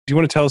you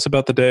want to tell us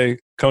about the day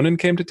Conan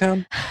came to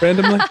town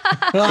randomly?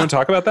 You want to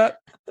talk about that?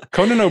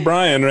 Conan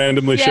O'Brien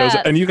randomly shows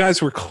up, and you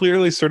guys were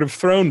clearly sort of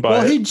thrown by it.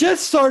 Well, he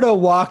just sort of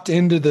walked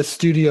into the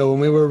studio when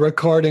we were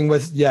recording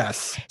with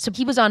Jess. So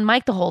he was on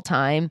mic the whole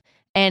time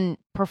and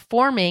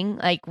performing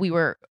like we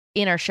were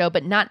in our show,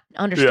 but not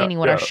understanding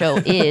what our show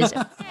is.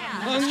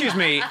 Excuse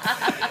me.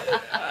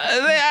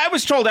 I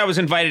was told I was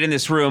invited in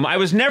this room. I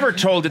was never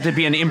told it to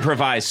be an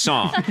improvised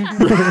song.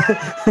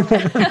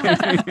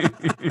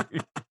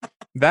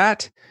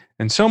 That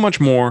and so much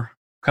more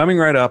coming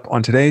right up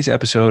on today's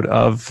episode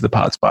of The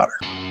Pod Spotter.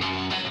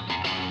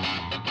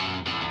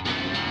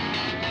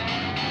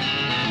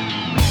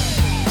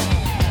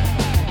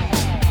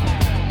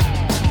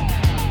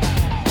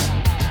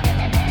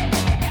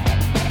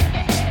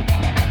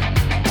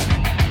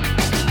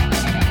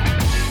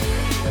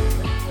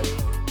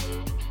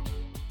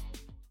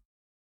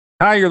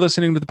 Hi, you're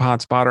listening to The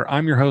Pod Spotter.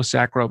 I'm your host,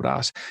 Zack.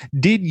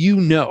 Did you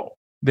know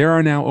there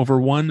are now over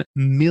 1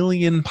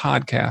 million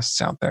podcasts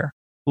out there?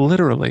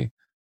 Literally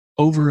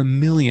over 1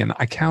 million.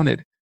 I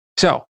counted.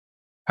 So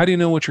how do you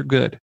know which are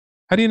good?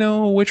 How do you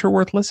know which are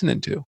worth listening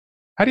to?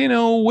 How do you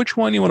know which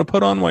one you want to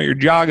put on while you're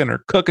jogging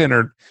or cooking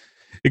or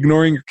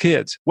ignoring your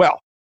kids?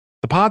 Well,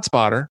 The Pod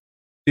Spotter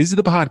is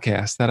the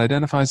podcast that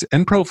identifies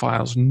and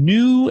profiles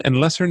new and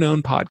lesser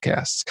known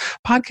podcasts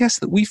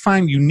that we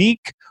find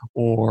unique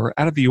or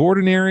out of the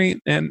ordinary,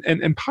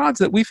 and pods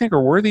that we think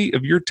are worthy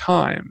of your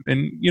time.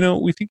 And,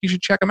 we think you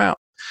should check them out.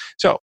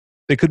 So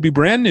they could be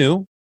brand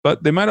new,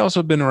 but they might also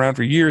have been around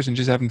for years and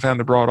just haven't found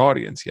a broad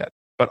audience yet.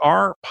 But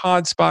our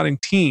pod spotting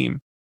team,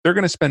 they're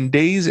going to spend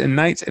days and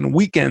nights and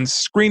weekends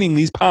screening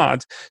these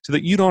pods so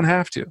that you don't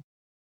have to.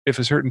 If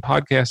a certain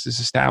podcast is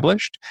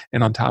established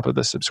and on top of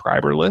the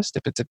subscriber list,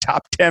 if it's a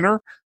top 10er,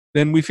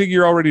 then we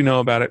figure you already know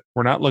about it.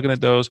 We're not looking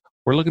at those.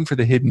 We're looking for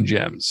the hidden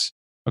gems.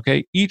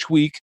 Okay? Each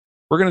week,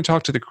 we're going to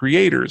talk to the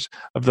creators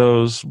of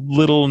those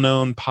little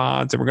known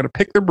pods, and we're going to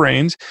pick their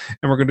brains,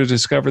 and we're going to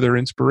discover their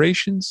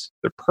inspirations,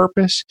 their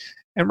purpose,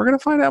 and we're going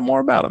to find out more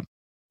about them.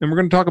 And we're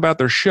going to talk about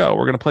their show.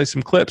 We're going to play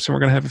some clips, and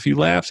we're going to have a few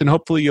laughs, and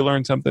hopefully you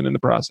learn something in the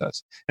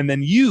process. And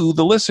then you,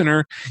 the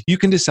listener, you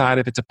can decide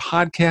if it's a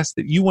podcast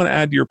that you want to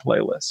add to your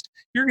playlist.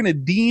 You're going to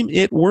deem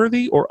it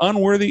worthy or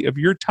unworthy of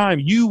your time.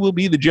 You will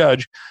be the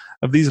judge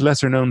of these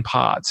lesser-known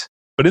pods.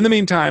 But in the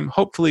meantime,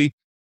 hopefully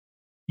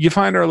you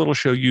find our little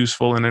show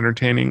useful and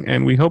entertaining,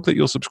 and we hope that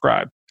you'll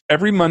subscribe.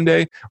 Every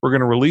Monday, we're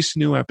going to release a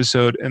new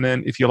episode, and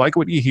then if you like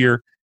what you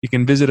hear, you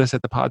can visit us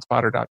at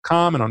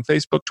thepodspotter.com and on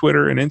Facebook,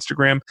 Twitter, and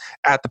Instagram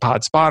at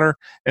thepodspotter.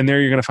 And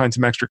there you're going to find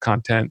some extra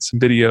content, some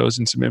videos,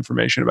 and some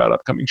information about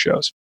upcoming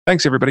shows.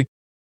 Thanks, everybody.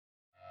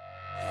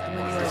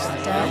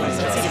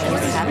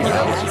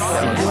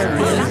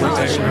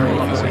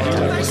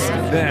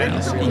 Then,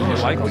 if you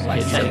like what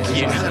you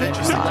hear,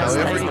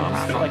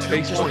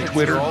 Facebook,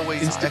 Twitter,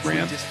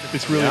 Instagram,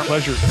 it's really a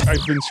pleasure.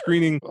 I've been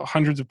screening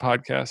hundreds of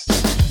podcasts.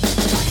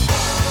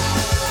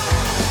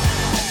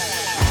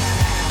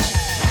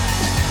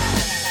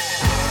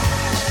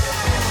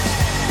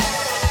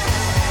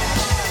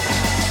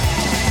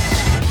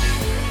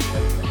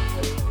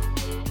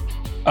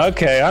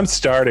 Okay, I'm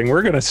starting.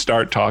 We're going to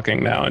start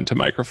talking now into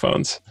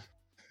microphones.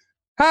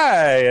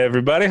 Hi,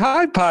 everybody.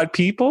 Hi, pod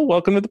people.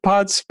 Welcome to the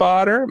Pod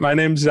Spotter. My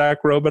name's Zack,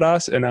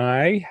 and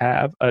I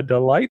have a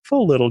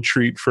delightful little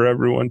treat for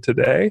everyone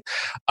today.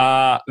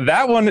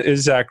 That one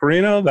is Zack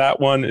Reino. That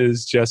one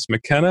is Jess,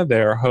 McKenna.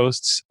 They are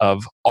hosts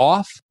of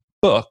Off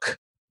Book,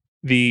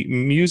 the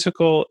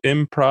musical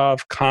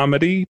improv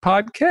comedy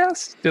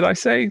podcast. Did I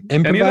say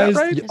Improvised? Any of that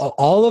right?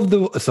 All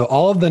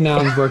of the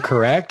nouns were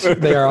correct.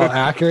 They are all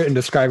accurate in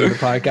describing the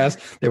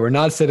podcast. They were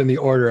not said in the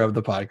order of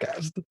the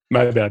podcast.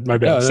 My bad.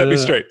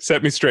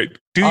 Set me straight.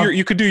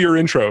 You could do your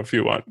intro if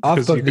you want.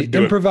 Off Book, the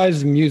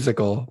Improvised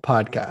Musical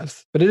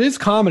podcast. But it is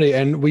comedy,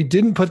 and we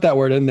didn't put that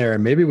word in there,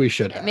 and maybe we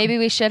should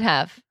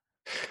have.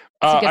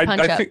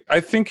 I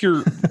think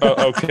you're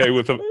okay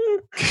with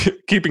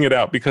keeping it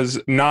out because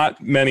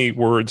not many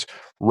words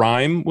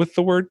rhyme with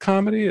the word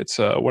comedy. It's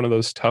one of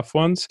those tough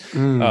ones.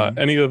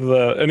 Any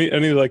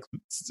like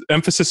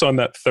emphasis on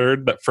that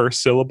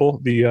first syllable,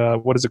 the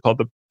what is it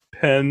called?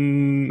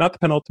 Not the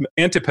penultimate,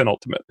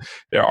 antepenultimate.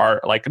 There are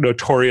like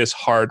notorious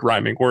hard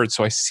rhyming words.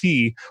 So I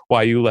see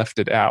why you left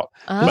it out.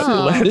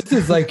 This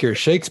is like your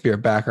Shakespeare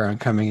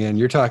background coming in.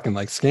 You're talking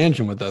like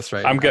Scansion with us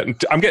right now.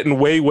 I'm getting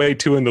way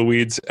too in the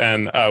weeds,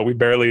 and we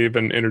barely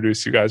even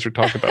introduce you guys or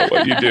talk about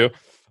what you do.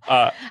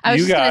 I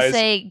was just going to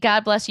say,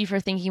 God bless you for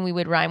thinking we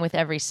would rhyme with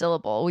every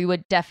syllable. We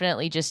would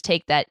definitely just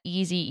take that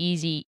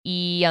easy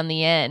E on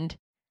the end.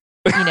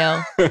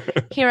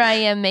 Here I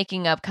am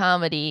making up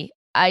comedy.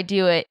 I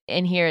do it,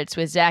 and here it's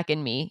with Zack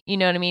and me. You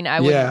know what I mean? I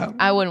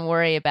wouldn't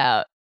worry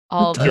about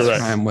all of this.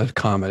 Rhyme with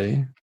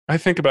comedy. I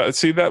think about it.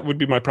 See, that would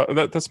be my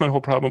problem. That's my whole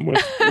problem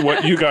with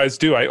what you guys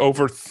do. I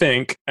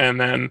overthink,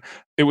 and then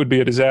it would be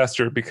a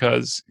disaster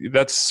because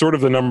that's sort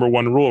of the number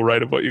one rule,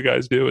 right, of what you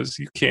guys do is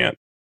you can't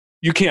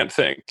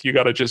think. You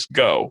got to just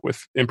go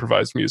with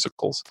improvised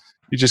musicals.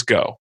 You just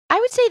go. I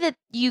would say that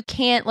you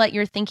can't let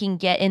your thinking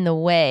get in the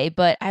way,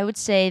 but I would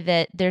say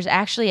that there's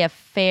actually a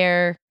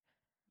fair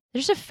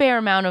there's a fair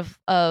amount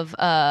of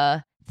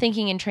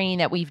thinking and training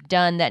that we've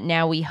done that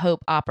now we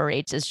hope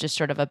operates as just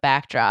sort of a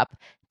backdrop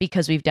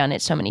because we've done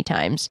it so many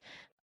times.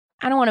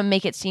 I don't want to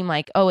make it seem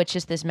like, oh, it's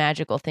just this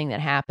magical thing that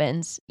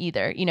happens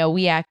either. You know,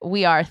 I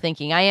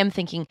am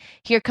thinking,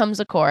 here comes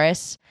a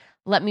chorus.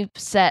 Let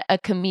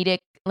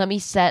me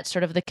set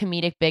sort of the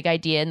comedic big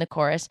idea in the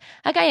chorus.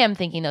 Like, I am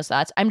thinking those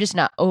thoughts. I'm just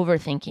not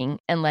overthinking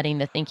and letting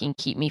the thinking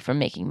keep me from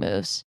making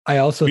moves. I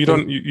also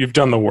you've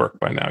done the work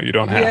by now. You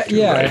don't have to.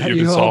 Yeah, right?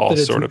 you hope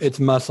that it's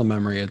muscle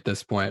memory at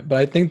this point. But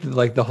I think that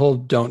like the whole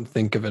don't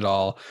think of it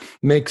all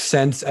makes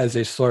sense as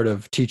a sort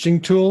of teaching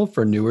tool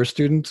for newer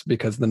students,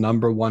 because the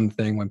number one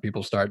thing when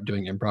people start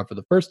doing improv for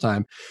the first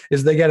time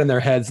is they get in their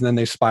heads and then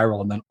they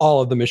spiral, and then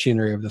all of the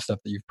machinery of the stuff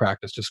that you've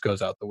practiced just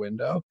goes out the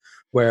window.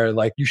 Where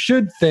like you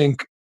should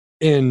think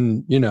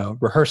in, you know,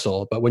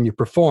 rehearsal, but when you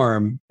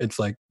perform, it's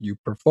like you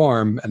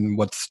perform, and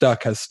what's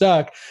stuck has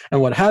stuck,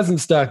 and what hasn't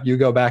stuck you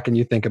go back and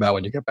you think about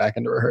when you get back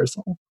into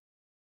rehearsal.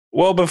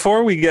 Well,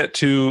 before we get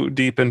too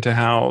deep into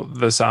how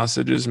the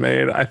sausage is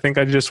made, I think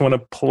I just want to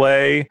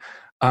play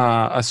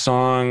a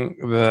song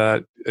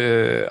that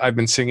I've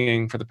been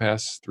singing for the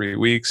past 3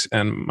 weeks,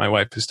 and my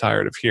wife is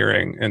tired of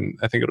hearing, and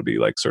I think it'll be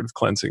like sort of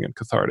cleansing and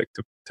cathartic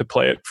to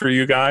play it for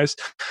you guys.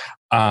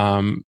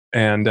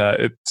 And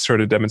it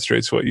sort of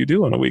demonstrates what you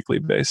do on a weekly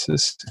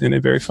basis in a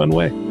very fun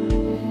way.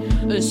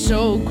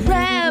 So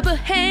grab a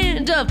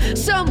hand of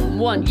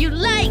someone you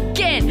like,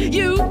 and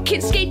you can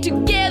skate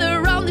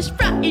together on this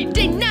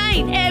Friday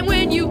night. And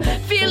when you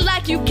feel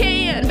like you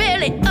can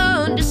barely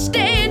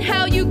understand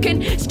how you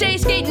can stay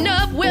skating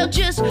up, well,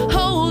 just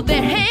hold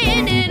their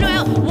hand, and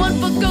well, one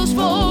foot goes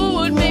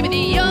forward, maybe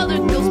the other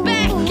goes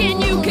back,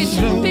 and you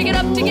can pick it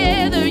up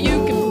together.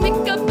 You can pick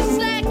up the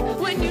slack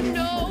when you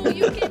know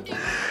you can do.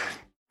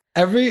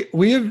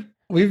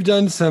 We've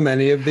done so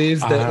many of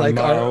these that like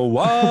are a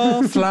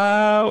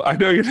wallflower. I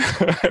know you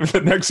have the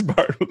next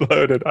part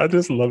loaded. I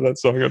just love that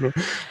song.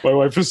 My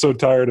wife is so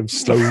tired of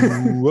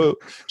slow.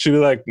 She'd be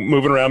like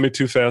moving around me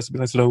too fast. I'd be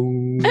like slow.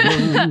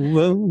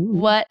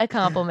 What a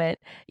compliment!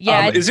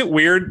 Yeah. Is it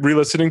weird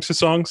re-listening to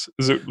songs?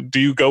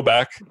 Do you go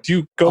back?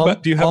 Do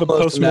you have a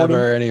post-mortem?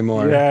 Never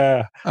anymore.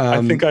 Yeah.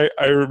 I think I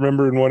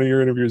remember in one of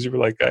your interviews you were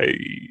like,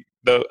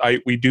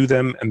 we do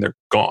them and they're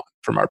gone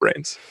from our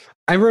brains.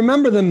 I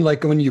remember them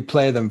like when you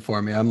play them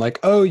for me. I'm like,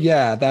 oh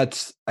yeah,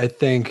 I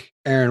think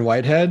Aaron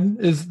Whitehead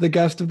is the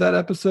guest of that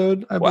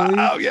episode, I believe.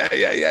 Wow,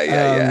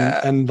 yeah.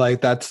 And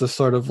like that's the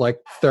sort of like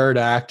third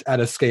act at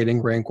a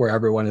skating rink where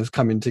everyone is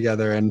coming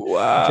together, and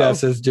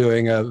Jess is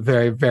doing a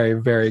very, very,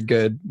 very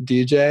good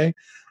DJ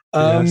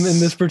in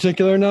this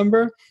particular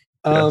number.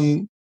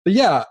 But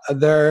yeah,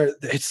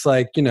 it's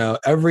like, you know,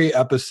 every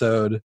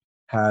episode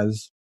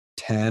has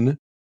 10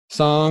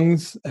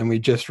 songs, and we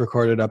just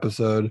recorded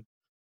episode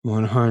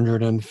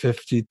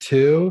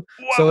 152.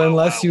 So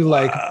unless you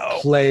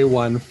play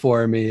one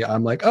for me,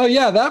 I'm like, oh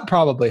yeah, that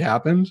probably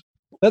happened.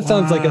 That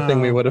sounds like a thing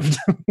we would have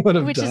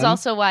done. Which is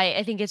also why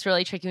I think it's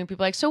really tricky when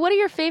people are like, so what are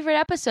your favorite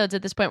episodes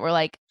at this point? We're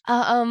like,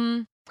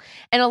 and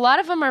a lot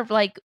of them are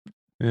like,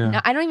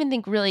 I don't even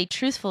think really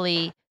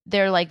truthfully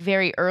they're like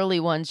very early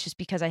ones, just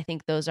because I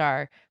think those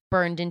are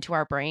burned into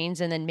our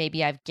brains, and then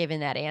maybe I've given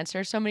that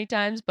answer so many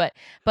times, but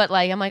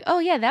like I'm like, oh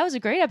yeah, that was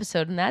a great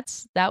episode, and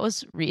that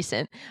was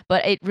recent,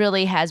 but it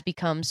really has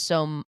become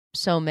so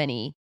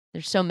many.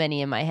 There's so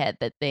many in my head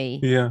that they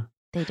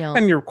don't.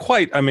 And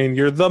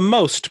you're the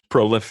most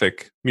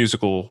prolific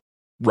musical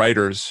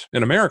writers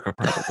in America,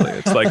 probably.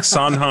 It's like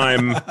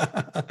Sondheim,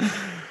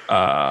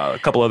 a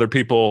couple other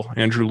people,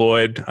 Andrew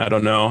Lloyd, I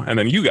don't know, and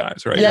then you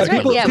guys, right? Yeah,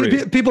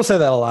 people say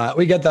that a lot.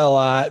 We get that a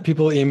lot.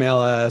 People email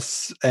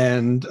us,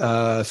 and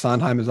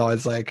Sondheim is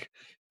always like,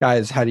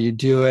 guys, how do you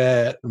do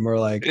it? And we're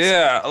like,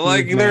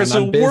 there's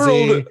a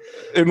world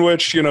in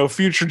which, you know,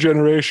 future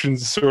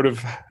generations sort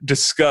of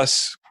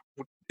discuss,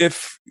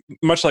 if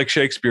much like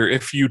Shakespeare,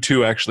 if you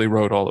two actually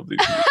wrote all of these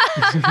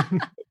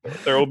movies.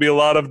 There will be a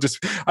lot of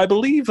I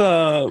believe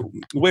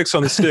Wicks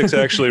on the Sticks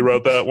actually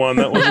wrote that one.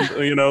 That wasn't,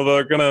 you know,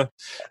 they're gonna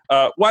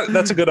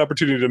that's a good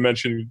opportunity to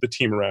mention the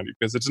team around you,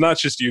 because it's not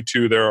just you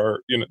two.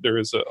 There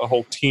is a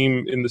whole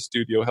team in the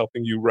studio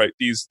helping you write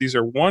these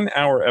are 1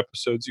 hour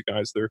episodes, you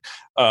guys. They're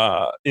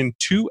in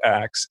 2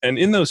 acts, and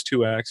in those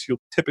 2 acts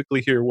you'll typically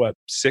hear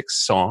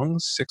 6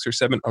 or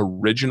 7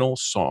 original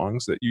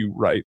songs that you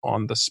write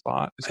on the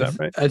spot. Is that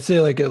right? I'd say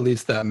like at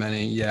least that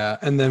many, yeah.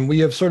 And then we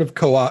have sort of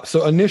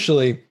so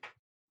initially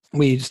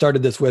we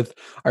started this with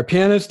our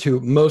pianist, who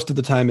most of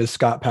the time is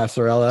Scott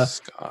Passarella.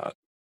 Scott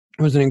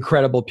was an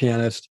incredible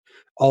pianist,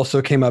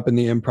 also came up in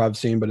the improv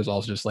scene, but is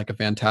also just like a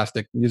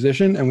fantastic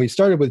musician. And we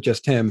started with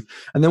just him.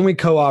 And then we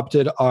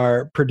co-opted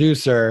our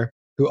producer,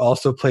 who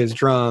also plays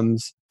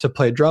drums, to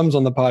play drums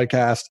on the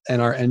podcast,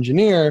 and our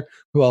engineer,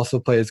 who also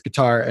plays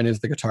guitar and is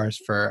the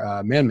guitarist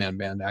for Man Man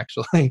Band,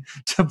 actually,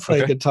 to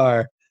play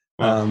guitar.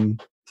 Wow.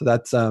 So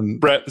that's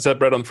Brett. Is that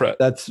Brett on fret?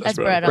 That's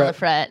Brett on the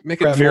fret.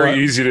 Make it very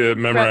easy to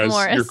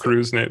memorize your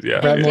crew's name. Yeah,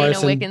 Brett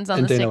Morris Dana Wickens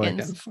on the Dana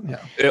Sickens. Wickens.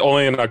 Yeah.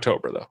 Only in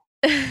October though.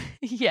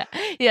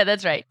 Yeah,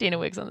 that's right. Dana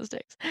Wiggs on the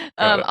sticks.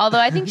 Although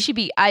I think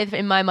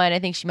in my mind, I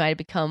think she might have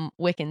become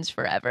Wiccans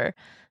forever.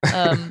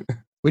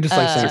 We just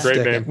like saying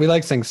Stickin'. We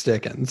like saying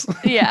Stickins.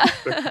 Yeah.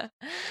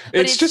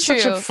 It's just true.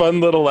 Such a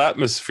fun little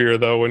atmosphere,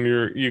 though, when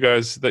you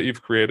guys that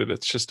you've created.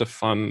 It's just a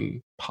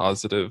fun,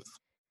 positive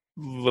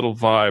little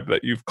vibe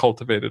that you've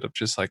cultivated of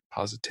just like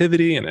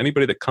positivity, and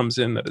anybody that comes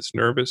in that is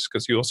nervous,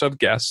 because you also have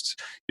guests.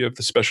 You have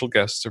the special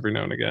guests every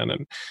now and again,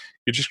 and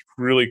you just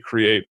really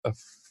create a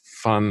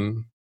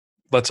fun,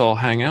 let's all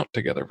hang out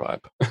together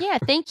vibe. Yeah,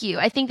 thank you.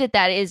 I think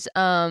that is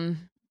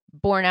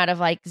born out of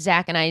like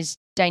Zack and I's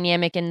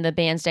dynamic and the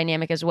band's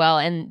dynamic as well,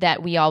 and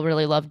that we all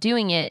really love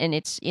doing it. And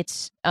it's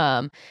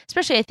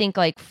especially I think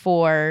like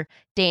for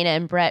Dana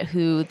and Brett,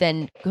 who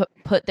then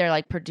put their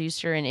like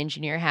producer and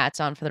engineer hats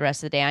on for the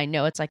rest of the day. I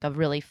know it's like a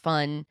really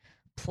fun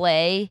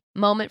play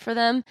moment for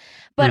them,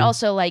 but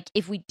also like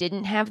if we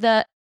didn't have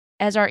that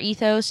as our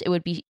ethos, it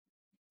would be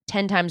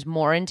 10 times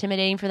more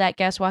intimidating for that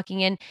guest walking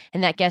in,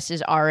 and that guest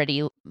is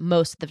already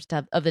most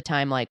of the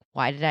time like,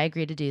 why did I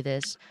agree to do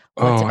this?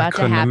 What's about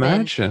to happen?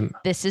 Imagine.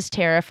 This is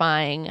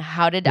terrifying.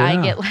 How did I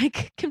get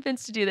like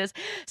convinced to do this?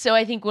 So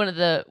I think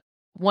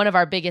one of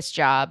our biggest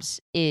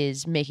jobs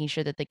is making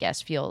sure that the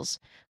guest feels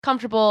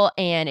comfortable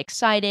and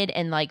excited,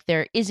 and like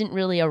there isn't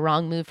really a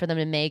wrong move for them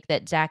to make,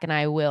 that Zack and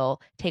I will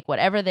take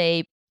whatever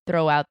they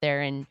throw out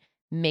there and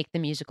make the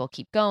musical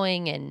keep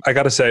going. And I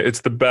gotta say,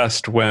 it's the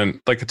best when,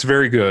 like, it's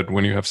very good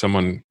when you have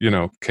someone,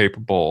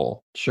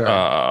 capable,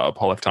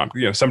 Paul F.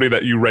 Tompkins, somebody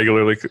that you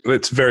regularly,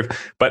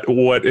 but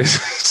what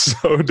is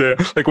so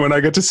like when I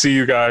get to see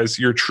you guys,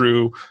 your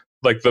true,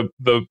 like the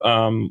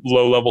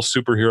low level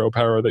superhero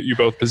power that you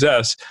both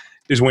possess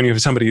is when you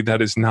have somebody that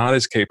is not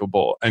as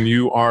capable, and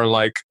you are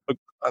like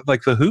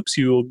the hoops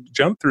you'll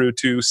jump through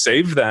to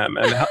save them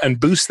and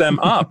boost them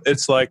up.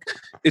 It's like,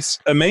 it's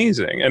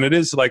amazing. And it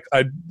is like,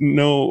 I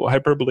know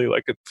hyperbole,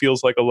 like it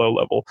feels like a low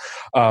level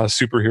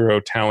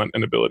superhero talent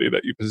and ability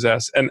that you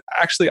possess. And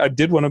actually I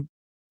did want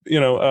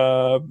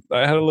to,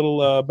 I had a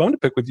little bone to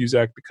pick with you,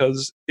 Zack,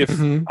 because if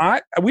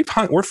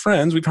we're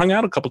friends, we've hung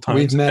out a couple times.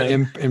 We've met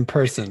in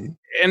person.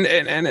 And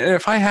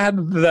if I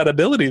had that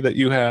ability that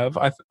you have,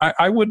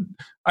 I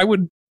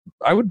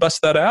would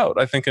bust that out.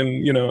 I think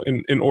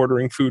in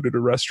ordering food at a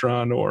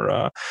restaurant,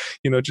 or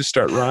just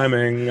start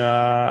rhyming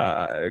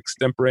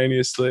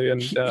extemporaneously.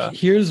 And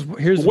here's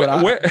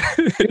what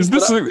is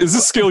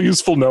this skill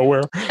useful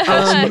nowhere?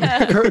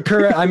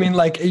 Correct. I mean,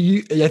 like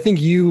I think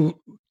you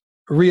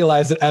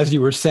realized it as you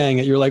were saying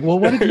it. You're like, well,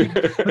 what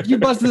if you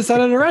busted this out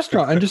at a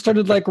restaurant and just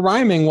started like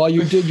rhyming while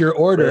you did your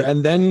order,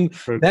 and then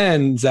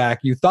Zack,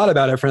 you thought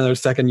about it for another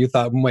second. You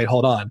thought, wait,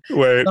 hold on,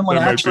 someone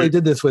actually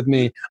did this with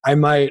me. I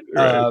might.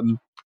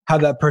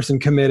 Have that person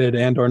committed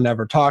and or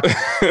never talked.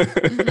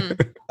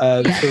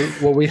 So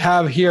what we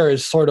have here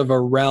is sort of a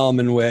realm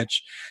in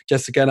which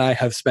Jessica and I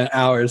have spent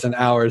hours and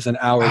hours and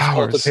hours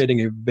cultivating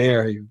a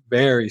very,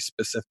 very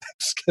specific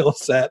skill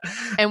set.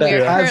 And we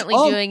are currently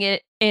doing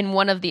it in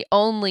one of the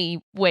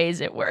only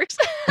ways it works.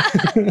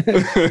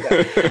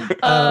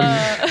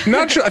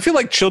 Not sure. I feel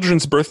like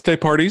children's birthday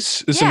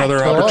parties is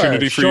another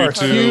opportunity for you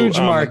to huge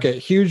market,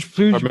 huge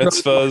bar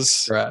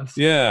mitzvahs.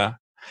 Yeah.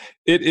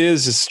 It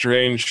is a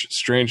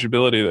strange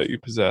ability that you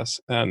possess.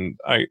 And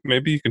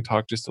maybe you can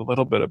talk just a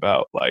little bit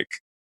about like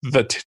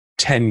the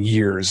 10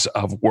 years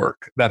of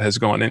work that has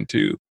gone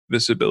into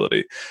this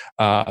ability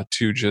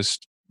to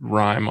just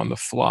rhyme on the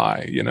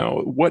fly.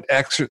 What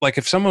extra, like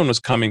if someone was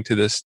coming to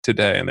this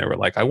today and they were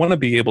like, I want to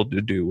be able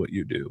to do what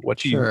you do,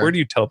 where do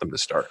you tell them to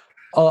start?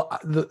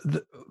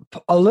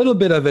 A little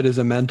bit of it is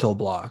a mental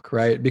block,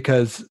 right?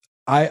 Because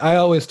I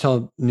always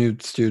tell new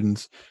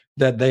students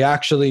that they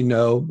actually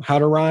know how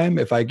to rhyme.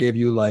 If I gave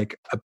you like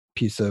a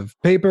piece of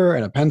paper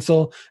and a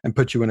pencil and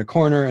put you in a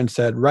corner and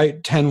said,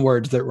 write 10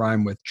 words that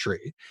rhyme with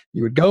tree,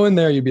 you would go in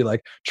there, you'd be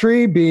like,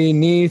 tree, bee,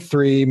 knee,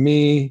 three,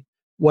 me,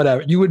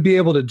 whatever. You would be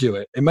able to do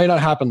it. It might not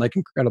happen like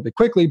incredibly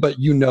quickly, but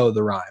you know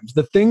the rhymes.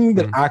 The thing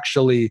that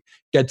actually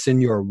gets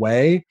in your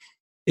way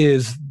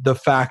is the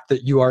fact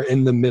that you are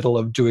in the middle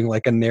of doing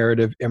like a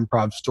narrative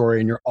improv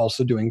story and you're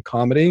also doing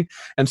comedy.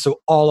 And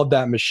so all of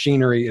that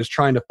machinery is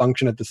trying to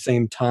function at the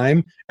same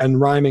time, and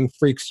rhyming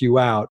freaks you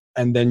out,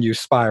 and then you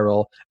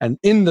spiral. And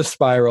in the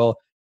spiral,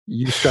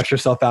 you stress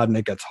yourself out and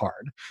it gets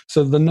hard.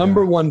 So the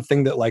number one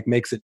thing that like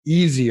makes it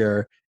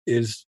easier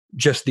is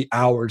just the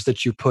hours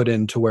that you put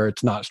in to where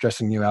it's not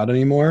stressing you out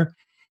anymore.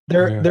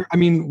 I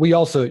mean, we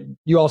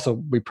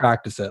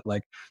practice it.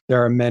 Like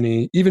there are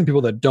many, even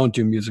people that don't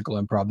do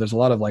musical improv, there's a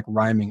lot of like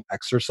rhyming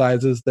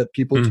exercises that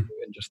people do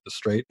in just the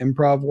straight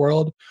improv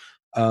world.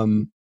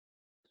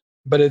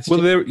 But it's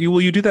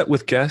will you do that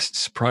with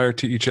guests prior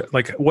to each?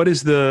 Like, what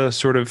is the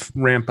sort of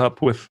ramp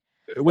up with?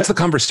 What's the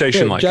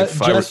conversation like?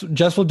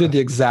 Jess will do the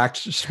exact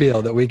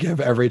spiel that we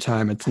give every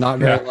time. It's not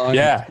very long.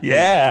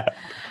 Yeah.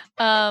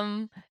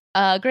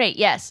 Great.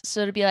 Yes.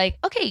 So to be like,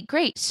 okay,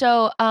 great.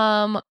 So,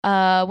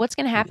 what's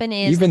going to happen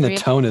is even the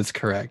tone is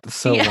correct. It's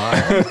so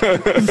wild.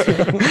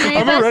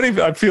 I'm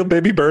already, I feel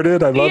baby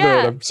birded. I love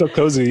it. I'm so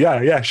cozy.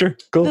 Yeah, sure.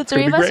 Cool. The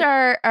three of us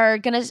are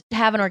going to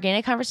have an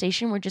organic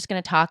conversation. We're just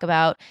going to talk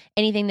about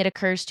anything that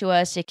occurs to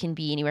us. It can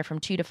be anywhere from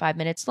 2 to 5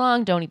 minutes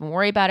long. Don't even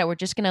worry about it. We're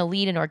just going to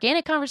lead an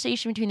organic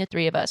conversation between the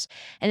three of us.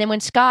 And then when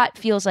Scott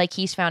feels like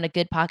he's found a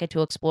good pocket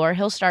to explore,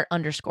 he'll start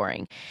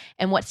underscoring.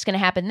 And what's going to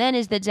happen then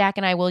is that Zack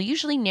and I will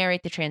usually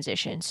narrate the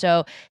transition.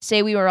 So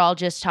say we were all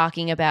just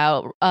talking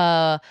about,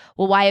 well,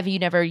 why have you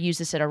never used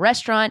this at a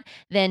restaurant?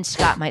 Then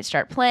Scott might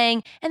start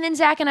playing. And then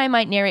Zack and I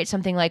might narrate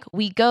something like,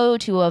 we go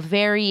to a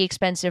very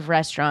expensive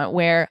restaurant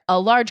where a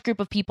large group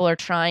of people are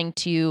trying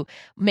to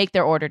make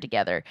their order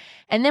together.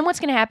 And then what's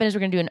going to happen is we're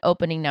going to do an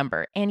opening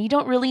number. And you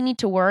don't really need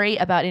to worry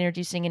about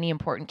introducing any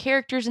important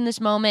characters in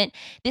this moment.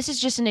 This is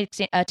just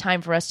a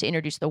time for us to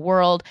introduce the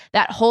world.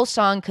 That whole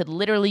song could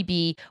literally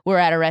be, we're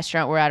at a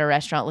restaurant,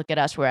 look at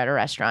us, we're at a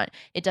restaurant.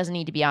 It doesn't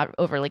need to be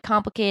overly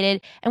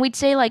complicated. And we'd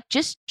say, like,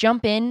 just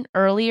jump in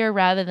earlier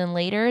rather than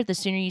later. The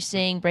sooner you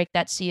sing, break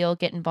that seal,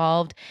 get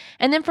involved.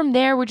 And then from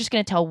there, we're just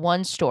going to tell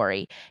one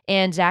story.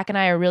 And Zack and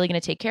I are really going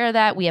to take care of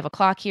that. We have a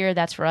clock here.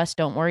 That's for us.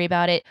 Don't worry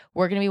about it.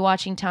 We're going to be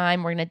watching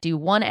time. We're going to do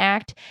one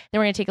act. Then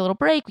we're going to take a little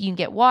break. You can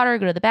get water,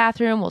 go to the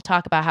bathroom. We'll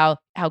talk about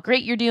how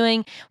great you're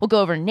doing. We'll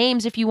go over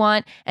names if you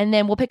want. And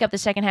then we'll pick up the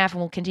second half and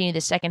we'll continue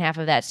the second half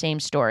of that same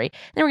story.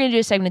 Then we're going to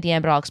do a segment at the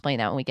end, but I'll explain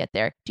that when we get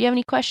there. Do you have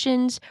any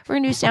questions? We're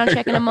going to do a sound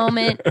check in a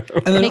moment.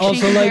 And then Make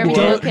also, sure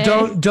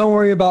like, don't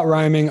worry about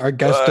rhyming. Our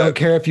guests don't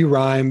care if you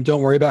rhyme.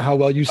 Don't worry about how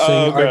well you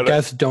sing. Our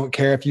guests don't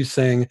care if you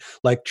sing.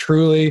 Like,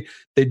 truly,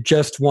 they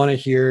just want to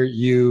hear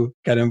you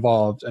get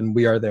involved, and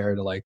we are there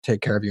to like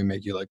take care of you and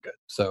make you look good.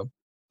 So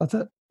that's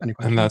it. Any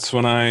questions? And that's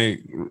when I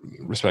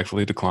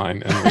respectfully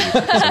decline and leave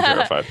because I'm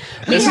terrified.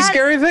 It's a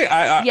scary thing.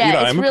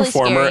 I'm a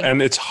performer, scary.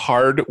 And it's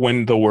hard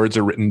when the words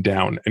are written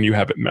down and you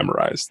have it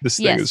memorized. This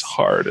thing is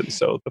hard. And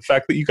so the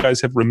fact that you guys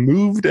have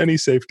removed any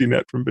safety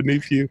net from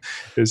beneath you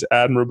is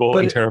admirable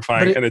and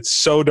terrifying. And it's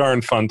so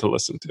darn fun to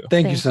listen to.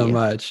 Thank you so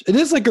much. It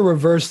is like a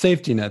reverse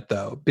safety net,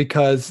 though,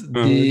 because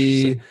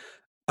you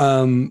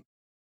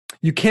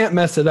can't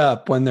mess it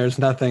up when there's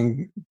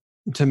nothing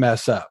to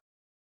mess up.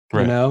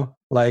 Right. You know?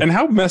 Like, and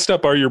how messed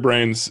up are your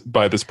brains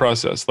by this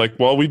process? Like,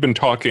 while we've been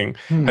talking,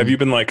 have you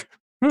been like,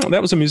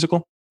 that was a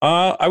musical?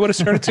 I would have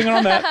started singing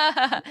on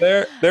that.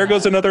 There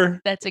goes another.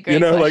 That's a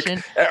great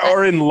question. Like,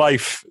 or in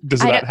life,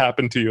 does that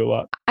happen to you a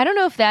lot? I don't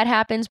know if that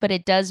happens, but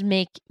it does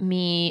make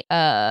me,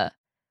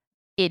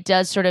 it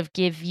does sort of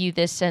give you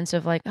this sense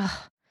of like,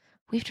 oh,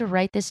 we have to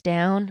write this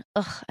down.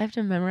 Ugh, I have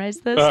to memorize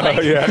this.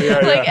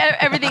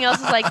 Everything else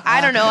is like, I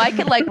don't know. I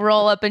could like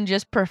roll up and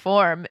just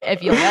perform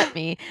if you let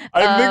me.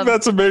 I think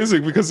that's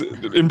amazing because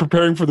in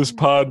preparing for this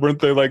pod, weren't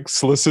they like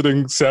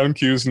soliciting sound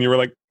cues and you were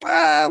like,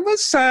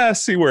 let's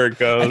see where it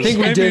goes. I think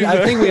we did.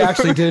 I think we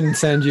actually didn't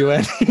send you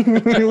any.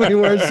 We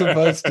weren't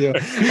supposed to.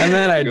 And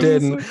then I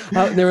didn't.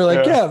 They were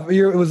like,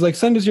 it was like,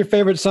 send us your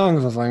favorite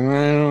songs. I was like,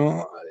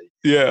 well,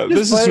 yeah,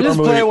 just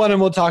play one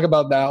and we'll talk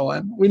about that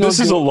one. This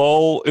is a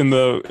lull in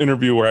the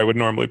interview where I would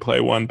normally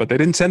play one, but they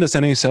didn't send us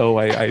any, so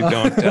I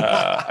don't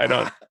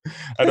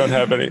I don't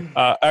have any.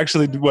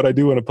 Actually, what I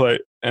do want to play,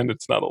 and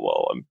it's not a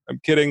lull. I'm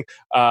kidding.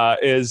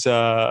 Is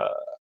can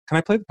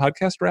I play the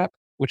podcast rap,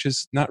 which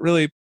is not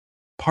really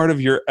part of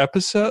your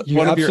episode?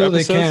 You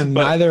absolutely can.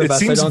 Neither of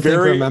us. I don't think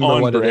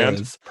remember what brand.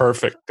 It is.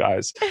 Perfect,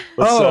 guys.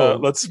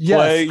 Let's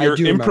play your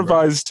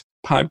improvised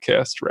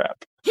podcast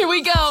rap. Here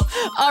we go.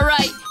 All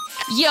right.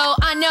 Yo,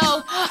 I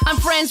know, I'm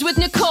friends with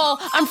Nicole,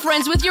 I'm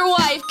friends with your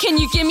wife. Can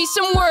you give me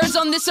some words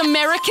on this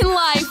American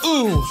life?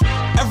 Ooh,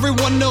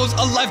 everyone knows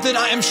a life that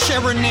I am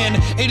sharing in.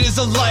 It is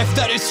a life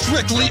that is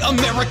strictly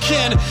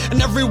American.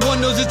 And everyone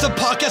knows it's a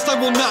podcast I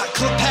will not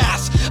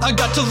pass. I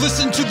got to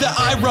listen to the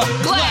Ira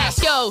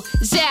Glass. Yo,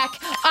 Zack,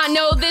 I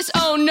know this,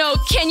 oh no.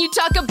 Can you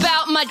talk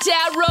about my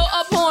dad wrote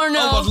a porno?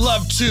 Oh, I'd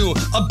love to.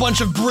 A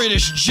bunch of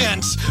British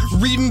gents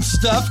reading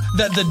stuff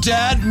that the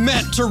dad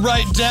meant to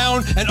write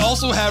down and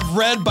also have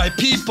read by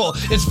people.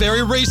 It's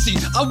very racy.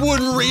 I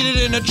wouldn't read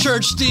it in a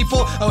church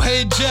steeple. Oh,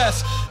 hey,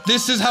 Jess,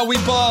 this is how we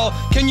ball.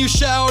 Can you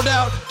shout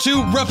out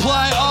to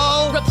Reply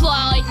All?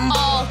 Reply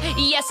All.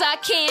 Yes, I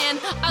can.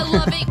 I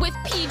love it with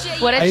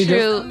PJ. What a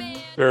true...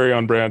 Very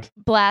on brand.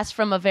 Blast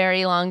from a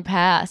very long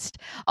past.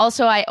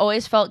 Also, I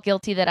always felt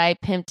guilty that I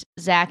pimped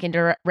Zack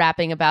into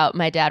rapping about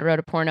my dad wrote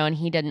a porno and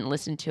he didn't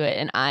listen to it,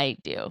 and I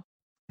do.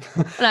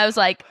 And I was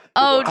like,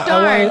 oh,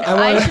 darn,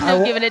 I shouldn't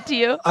have given it to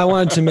you. I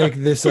wanted to make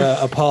this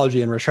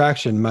apology and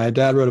retraction. My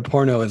dad wrote a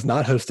porno is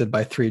not hosted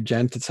by 3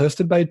 gents. It's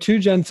hosted by 2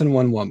 gents and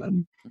 1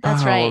 woman.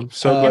 That's right.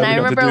 So and I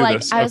remember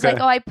I was like,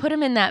 I put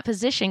him in that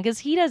position because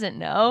he doesn't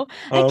know.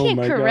 I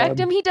can't correct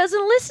him. He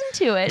doesn't listen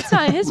to it. It's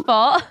not his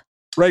fault.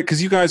 Right,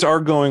 because you guys are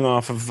going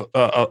off of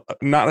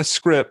not a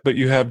script, but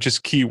you have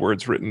just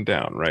keywords written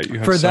down, right? You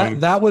have for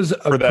that was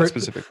for that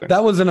specific thing.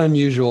 That was an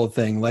unusual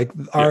thing. Like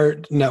our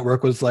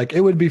network was like,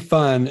 it would be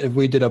fun if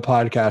we did a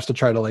podcast to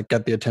try to like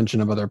get the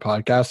attention of other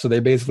podcasts. So they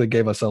basically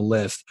gave us a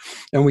list,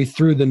 and we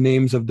threw the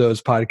names of those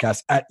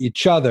podcasts at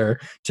each other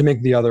to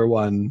make the other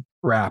one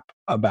rap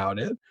about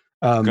it.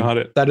 Got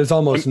it. That is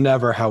almost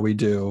never how we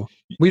do.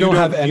 We don't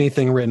have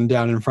anything written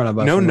down in front of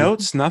us. No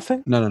notes,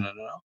 nothing? No.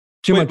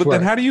 Too much but work.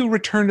 Then how do you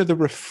return to the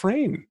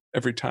refrain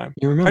every time?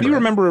 How do you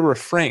remember a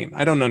refrain?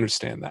 I don't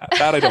understand that.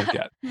 That I don't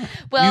get.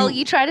 Well,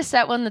 you try to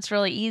set one that's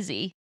really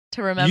easy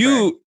to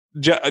remember.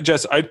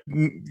 Jess,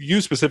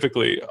 you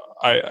specifically,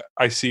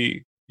 I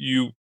see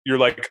you. You're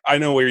like, I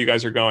know where you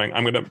guys are going.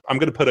 I'm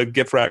gonna put a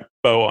gift wrap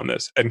bow on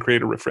this and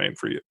create a refrain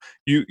for you.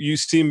 You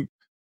seem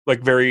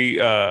like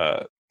very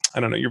I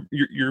don't know.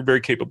 You're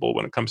very capable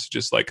when it comes to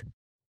just like,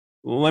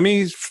 let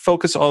me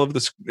focus all of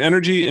this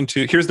energy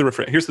into here's the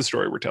refrain. Here's the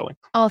story we're telling.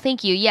 Oh,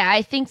 thank you. Yeah,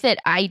 I think that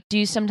I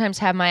do sometimes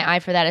have my eye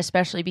for that,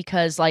 especially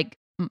because like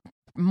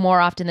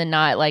more often than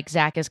not, like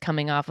Zack is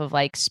coming off of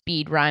like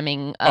speed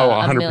rhyming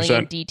a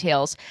million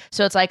details.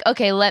 So it's like,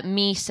 okay, let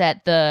me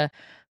set the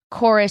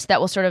chorus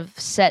that will sort of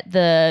set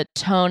the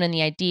tone and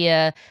the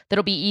idea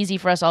that'll be easy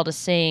for us all to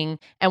sing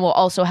and will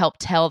also help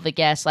tell the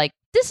guests like,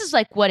 this is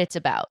like what it's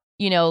about.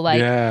 You know,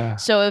 like,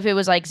 So if it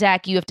was like,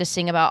 Zack, you have to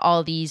sing about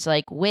all these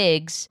like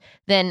wigs,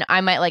 then I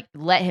might like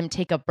let him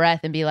take a breath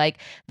and be like,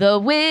 the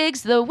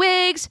wigs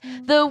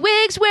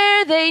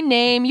where they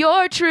name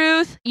your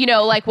truth, you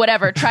know, like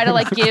whatever. Try to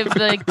like give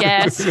the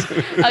guest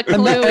a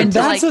clue. And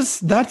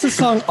that's a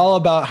song all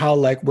about how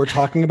like we're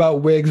talking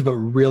about wigs, but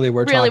really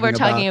we're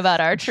talking about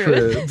our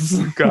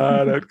truth.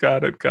 Got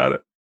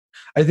it.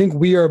 I think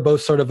we are both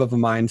sort of a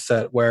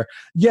mindset where,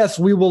 yes,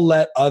 we will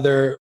let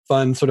other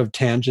fun sort of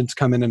tangents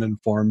come in and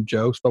inform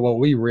jokes, but what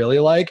we really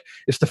like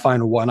is to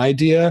find one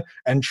idea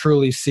and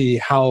truly see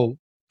how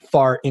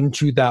far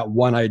into that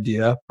one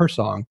idea per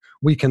song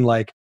we can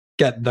like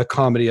get the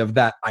comedy of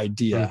that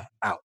idea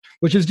out,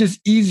 which is just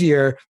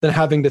easier than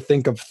having to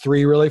think of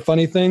three really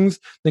funny things.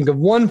 Think of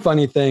one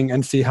funny thing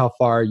and see how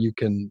far you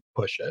can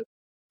push it.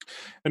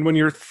 And when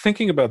you're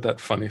thinking about that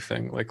funny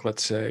thing, like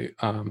let's say,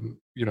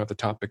 the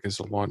topic is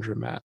a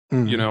laundromat,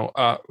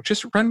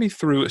 just run me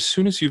through as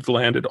soon as you've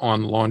landed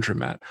on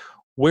laundromat,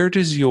 where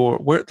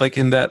like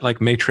in that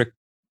like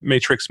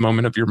matrix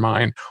moment of your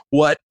mind,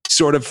 what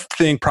sort of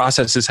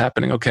process is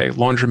happening? Okay,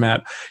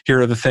 laundromat,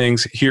 here are the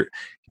things here.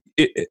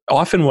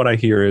 Often what I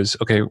hear is,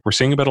 okay, we're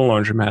singing about a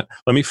laundromat.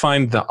 Let me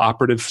find the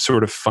operative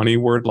sort of funny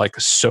word like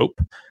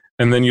soap.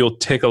 And then you'll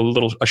take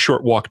a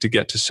short walk to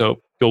get to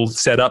soap. You'll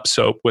set up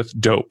soap with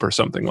dope or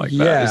something like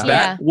that. Is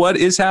that what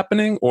is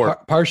happening? Or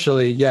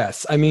partially,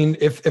 yes. I mean,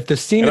 if the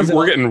scene is...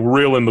 We're getting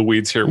real in the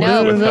weeds here with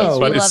this,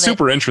 but it's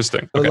super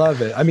interesting. I love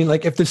it. I mean,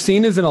 like if the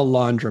scene is in a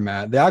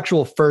laundromat, the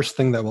actual first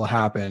thing that will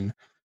happen,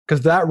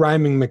 because that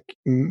rhyming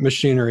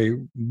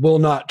machinery will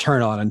not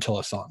turn on until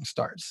a song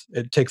starts.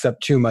 It takes up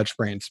too much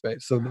brain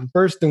space. So the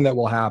first thing that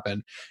will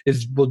happen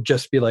will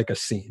just be like a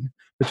scene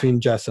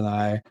between Jess and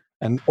I,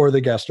 or the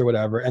guest or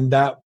whatever. And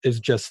that is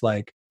just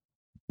like,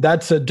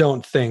 that's a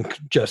don't think,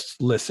 just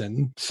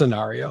listen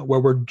scenario where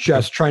we're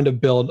just trying to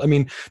build. I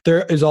mean,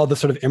 there is all the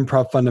sort of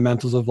improv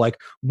fundamentals of like,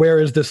 where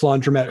is this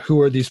laundromat?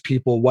 Who are these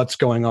people? What's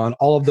going on?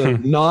 All of the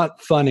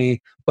not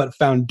funny, but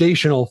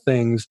foundational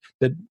things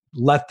that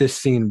let this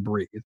scene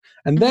breathe.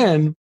 And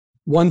then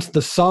once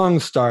the song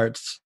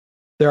starts,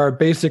 there are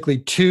basically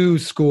two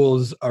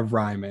schools of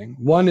rhyming.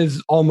 One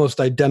is almost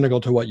identical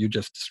to what you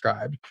just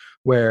described,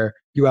 where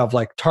you have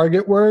like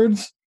target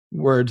words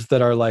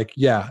that are like,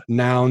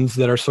 nouns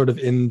that are sort of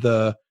in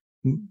the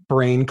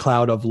brain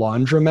cloud of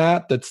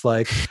laundromat. That's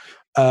like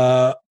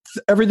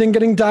everything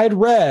getting dyed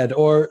red,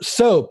 or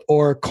soap,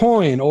 or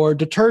coin, or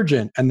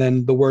detergent. And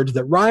then the words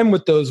that rhyme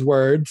with those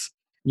words,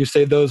 you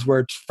say those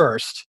words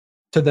first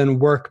to then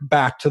work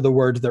back to the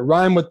words that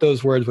rhyme with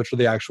those words, which are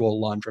the actual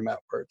laundromat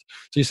words.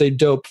 So you say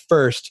dope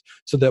first,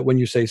 so that when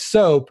you say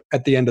soap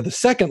at the end of the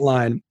second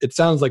line, it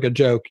sounds like a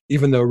joke,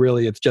 even though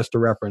really it's just a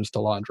reference to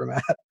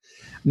laundromat.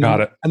 Got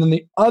it. And then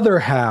the other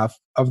half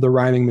of the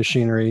rhyming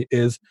machinery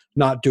is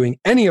not doing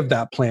any of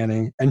that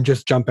planning and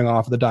just jumping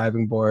off the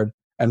diving board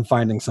and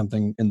finding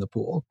something in the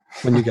pool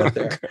when you get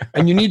there. Okay.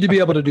 And you need to be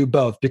able to do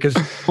both, because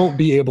you won't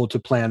be able to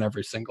plan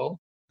every single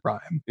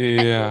rhyme.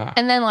 Yeah.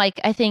 And then like,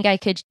 I think I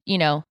could,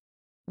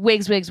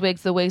 wigs,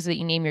 the wigs that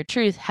you name your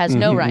truth has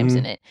no rhymes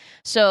in it.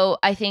 So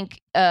I think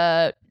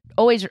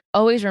always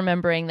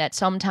remembering that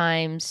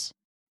sometimes,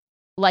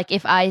 like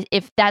if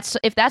that's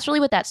really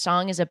what that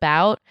song is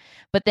about,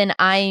 but then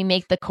I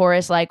make the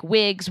chorus like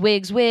wigs,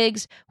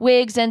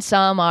 and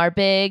some are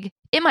big.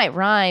 It might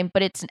rhyme,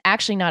 but it's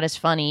actually not as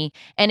funny,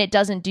 and it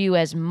doesn't do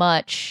as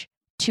much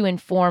to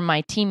inform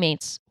my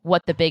teammates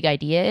what the big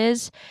idea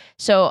is.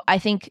 So I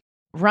think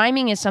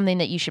rhyming is something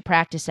that you should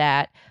practice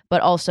at,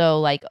 but also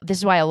like this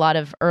is why a lot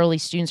of early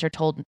students are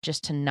told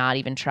just to not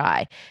even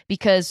try,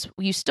 because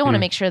you still want to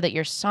make sure that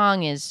your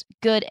song is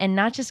good, and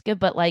not just good,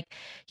 but like,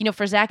 you know,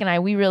 for Zack and I,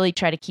 we really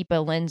try to keep a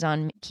lens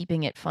on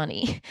keeping it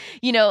funny.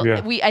 You know,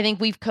 I think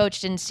we've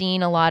coached and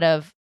seen a lot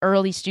of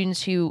early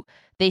students who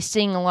they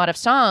sing a lot of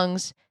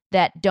songs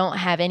that don't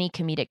have any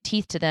comedic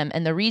teeth to them.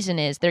 And the reason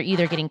is they're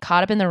either getting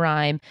caught up in the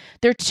rhyme,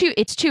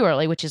 it's too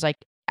early, which is like,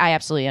 I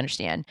absolutely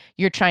understand.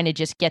 You're trying to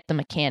just get the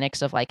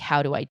mechanics of like,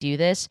 how do I do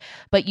this?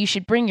 But you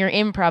should bring your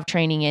improv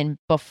training in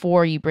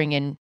before you bring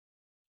in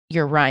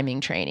your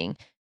rhyming training.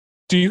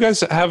 Do you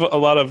guys have a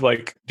lot of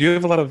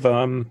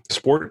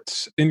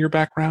sports in your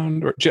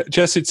background? Or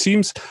Jess, it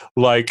seems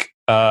like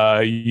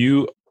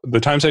the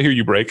times I hear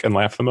you break and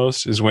laugh the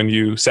most is when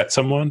you set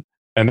someone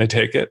and they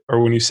take it, or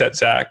when you set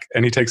Zack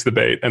and he takes the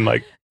bait and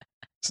like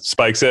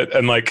spikes it,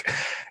 and like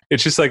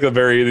it's just like a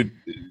very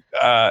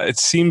it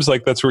seems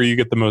like that's where you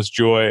get the most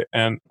joy.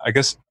 And I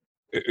guess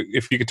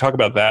if you could talk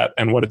about that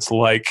and what it's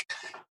like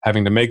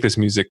having to make this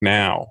music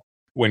now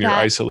when you're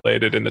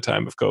isolated in the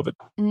time of COVID.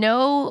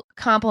 No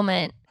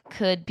compliment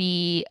could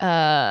be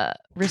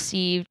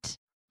received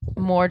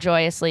more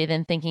joyously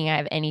than thinking I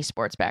have any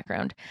sports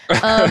background.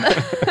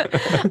 I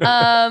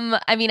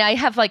mean, I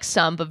have like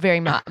some, but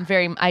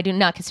I do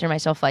not consider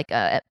myself like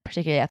a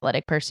particularly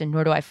athletic person,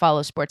 nor do I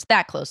follow sports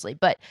that closely.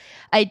 But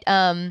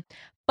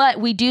but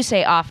we do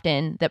say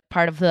often that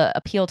part of the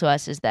appeal to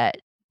us is that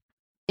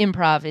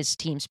improv is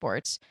team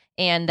sports,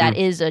 and that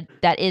is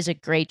a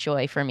great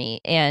joy for me.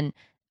 And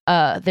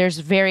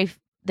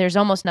there's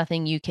almost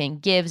nothing you can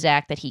give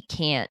Zack that he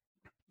can't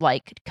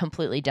like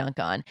completely dunk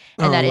on,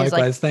 and that is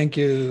like, thank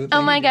you.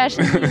 Oh my gosh.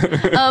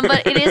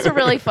 But it is a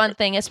really fun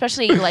thing,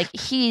 especially like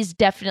he's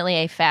definitely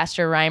a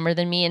faster rhymer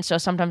than me, and so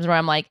sometimes where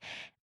I'm like,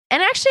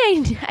 and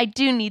actually I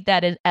do need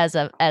that as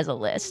a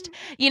list,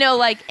 you know,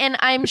 like, and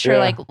I'm sure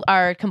like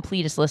our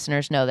completest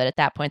listeners know that at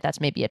that point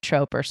that's maybe a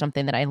trope or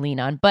something that I lean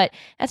on, but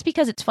that's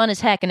because it's fun as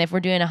heck. And if we're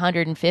doing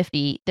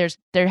 150,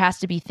 there has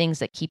to be things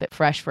that keep it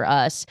fresh for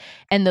us,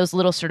 and those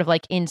little sort of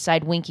like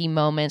inside winky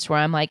moments where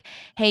I'm like,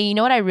 hey, you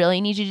know what I really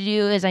need you to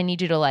do is I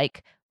need you to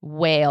like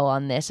wail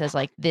on this as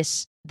like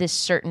this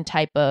certain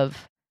type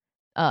of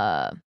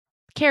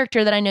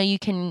character that I know you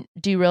can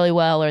do really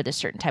well, or this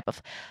certain type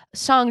of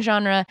song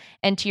genre.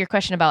 And to your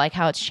question about like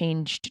how it's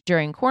changed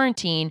during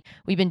quarantine,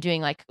 we've been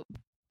doing like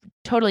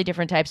totally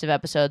different types of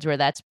episodes where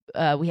that's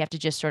we have to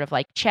just sort of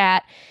like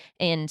chat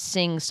and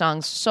sing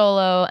songs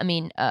solo. I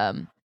mean,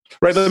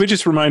 right. Let me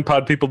just remind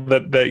pod people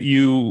that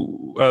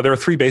you there are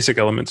three basic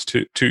elements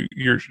to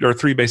there are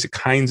three basic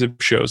kinds of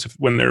shows.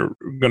 When they're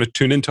going to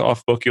tune into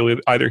Off Book, you'll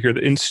either hear the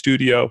in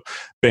studio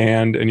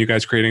band and you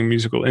guys creating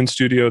musical in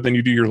studio, then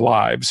you do your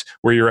lives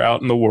where you're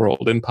out in the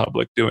world in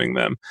public doing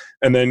them,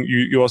 and then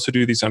you also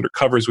do these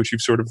undercovers, which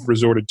you've sort of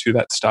resorted to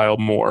that style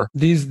more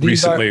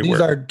recently.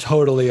 These are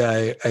totally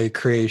a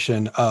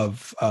creation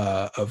of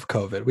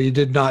COVID. We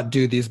did not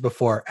do these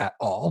before at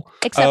all,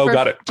 except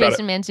for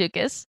Jason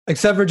Mantzoukas.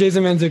 Except for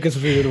Jason Mantzoukas,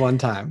 which we did one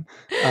time.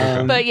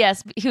 But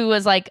yes, who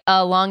was like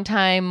a long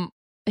time.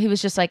 He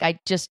was just like, I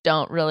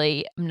don't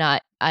really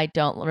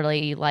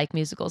like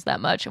musicals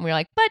that much. And we were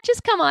like, but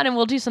just come on and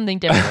we'll do something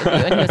different with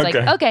you. And he was like,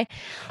 okay,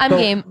 I'm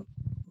game.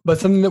 But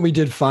something that we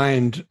did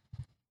find,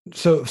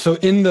 so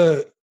and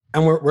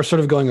we're sort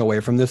of going away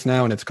from this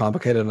now, and it's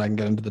complicated, and I can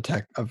get into the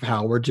tech of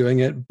how we're doing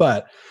it,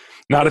 but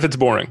not if it's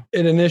boring.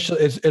 It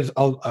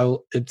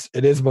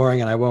is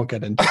boring, and I won't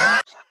get into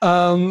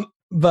it.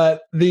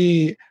 But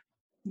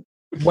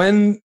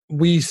when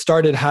we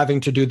started having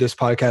to do this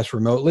podcast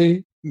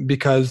remotely,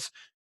 because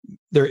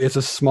there is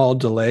a small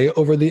delay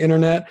over the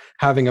internet,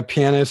 having a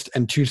pianist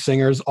and two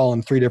singers all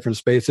in three different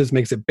spaces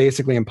makes it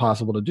basically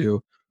impossible to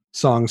do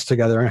songs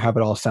together and have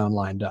it all sound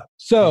lined up.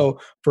 So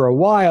for a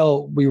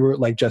while, we were,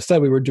 like Jess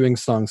said, we were doing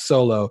songs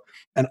solo,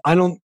 and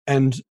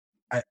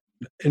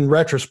in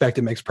retrospect,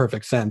 it makes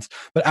perfect sense.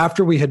 But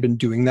after we had been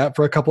doing that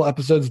for a couple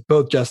episodes,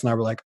 both Jess and I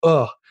were like,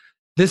 oh,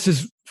 this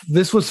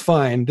was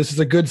fine. This is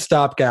a good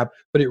stopgap,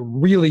 but it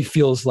really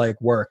feels like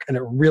work, and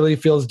it really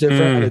feels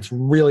different, and it's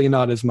really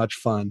not as much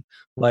fun.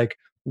 Like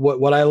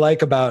what I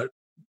like about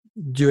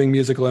doing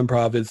musical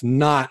improv is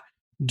not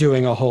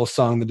doing a whole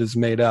song that is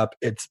made up.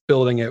 It's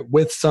building it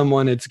with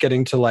someone. It's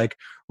getting to like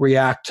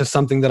react to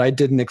something that I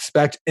didn't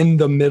expect in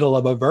the middle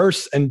of a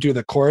verse and do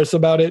the chorus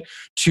about it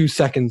 2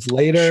 seconds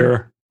later.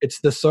 Sure. It's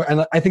the sort,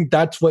 and I think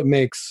that's what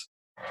makes,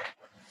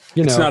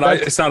 it's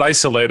not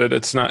isolated.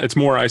 It's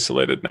more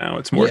isolated now.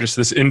 It's more just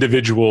this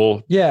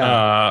individual.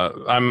 Yeah.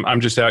 I'm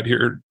just out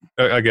here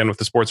again with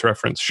the sports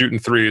reference, shooting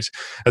threes,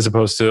 as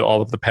opposed to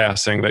all of the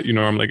passing that you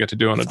normally get to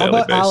do on a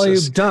daily basis.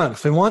 Alley-oop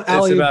dunks. We want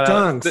alley-oop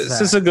dunks.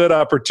 This is a good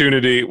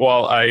opportunity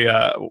while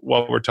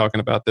we're talking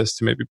about this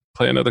to maybe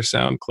play another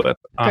sound clip.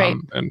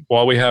 And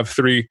while we have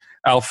three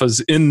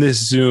alphas in this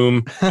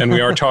Zoom, and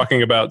we are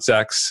talking about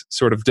Zack's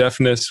sort of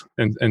deafness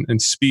and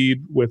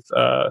speed with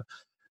the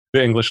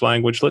English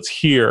language, let's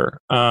hear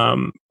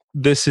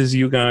this is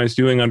you guys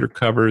doing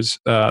undercovers,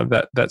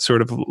 that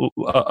sort of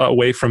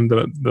away from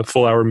the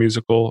full hour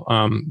musical.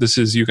 This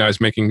is you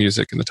guys making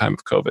music in the time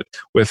of COVID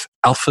with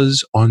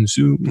alphas on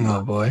Zoom.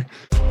 Oh boy.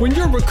 When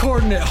you're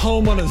recording at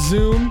home on a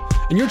Zoom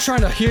and you're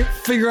trying to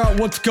figure out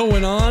what's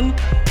going on,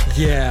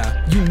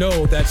 yeah, you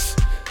know that's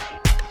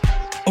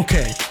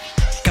okay.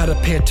 Gotta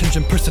pay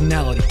attention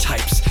personality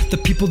types. The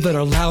people that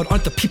are loud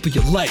aren't the people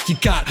you like. You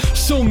got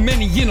so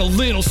many in a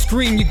little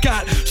screen. You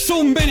got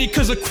so many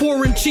cause of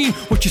quarantine.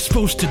 What you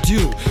supposed to do?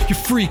 You're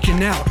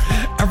freaking out.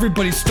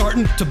 Everybody's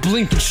starting to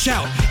blink and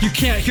shout. You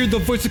can't hear the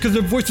voices cause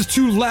their voice is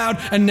too loud.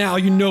 And now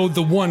you know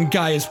the one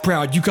guy is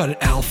proud. You got an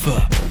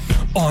alpha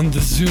on the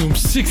Zoom,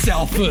 6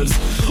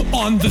 alphas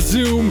on the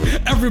Zoom.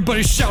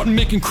 Everybody's shouting,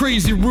 making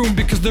crazy room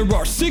because there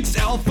are 6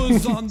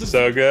 alphas on the Zoom.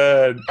 So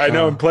good. I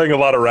know I'm playing a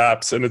lot of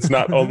raps, and it's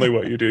not only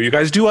what you do. You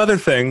guys do other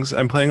things.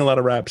 I'm playing a lot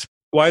of raps.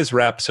 Why is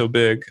rap so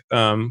big?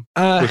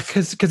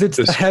 Because it's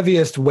the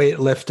heaviest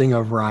weightlifting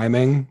of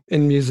rhyming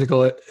in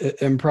musical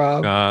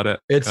improv. Got it.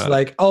 It's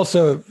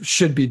also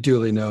should be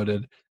duly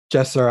noted.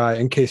 Jess or I,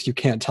 in case you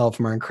can't tell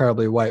from our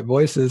incredibly white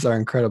voices, are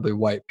incredibly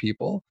white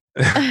people.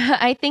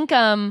 I think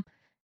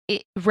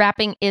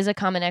rapping is a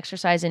common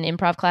exercise in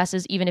improv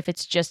classes, even if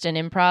it's just an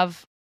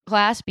improv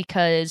class,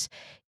 because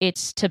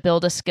it's to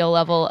build a skill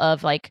level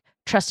of like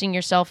trusting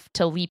yourself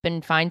to leap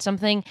and find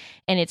something,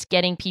 and it's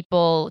getting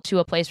people to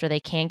a place where they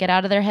can get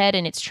out of their head,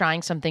 and it's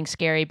trying something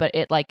scary, but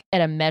it like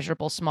at a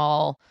measurable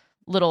small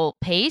little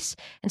pace.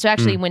 And so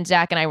actually when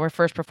Zack and I were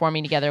first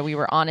performing together, we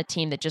were on a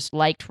team that just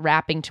liked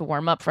rapping to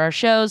warm up for our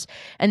shows,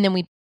 and then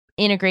we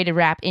integrated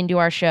rap into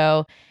our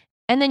show,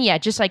 and then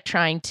just like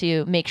trying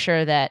to make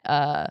sure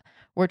that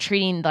we're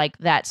treating like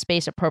that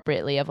space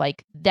appropriately of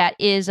like, that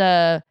is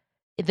the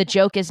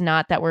joke is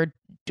not that we're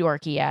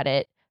dorky at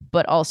it,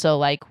 but also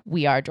like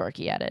we are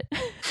dorky at it.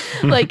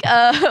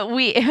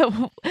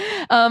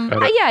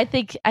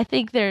 I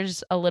think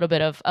there's a little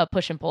bit of a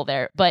push and pull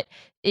there, but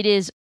it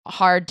is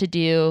hard to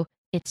do.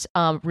 It's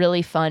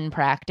really fun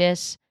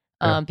practice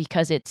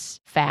because it's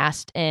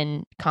fast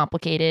and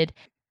complicated.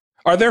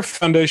 Are there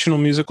foundational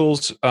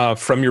musicals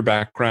from your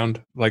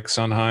background, like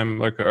Sondheim,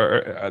 like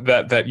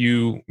that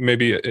you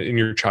maybe in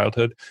your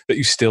childhood that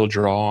you still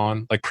draw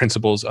on, like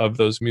principles of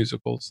those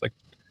musicals? Like,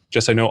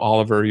 Jess, I know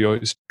Oliver. You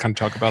always kind of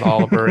talk about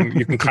Oliver, and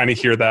you can kind of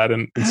hear that.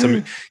 And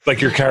some, like,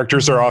 your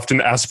characters are often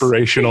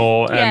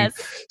aspirational, and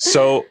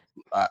so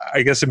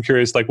I guess I'm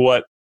curious, like,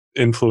 what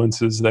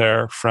influences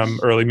there from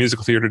early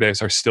musical theater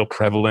days are still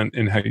prevalent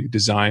in how you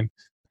design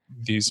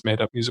these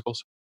made-up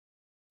musicals?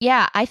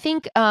 Yeah, I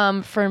think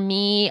for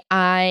me,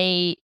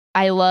 I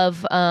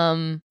love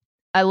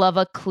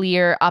a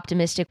clear,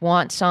 optimistic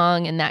want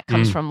song, and that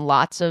comes from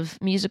lots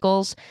of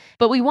musicals.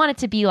 But we want it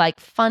to be like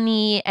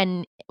funny,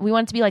 and we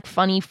want it to be like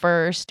funny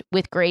first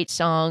with great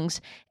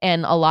songs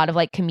and a lot of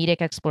like comedic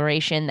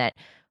exploration that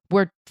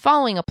we're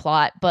following a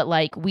plot, but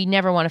like we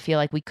never want to feel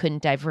like we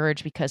couldn't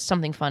diverge because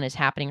something fun is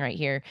happening right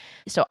here.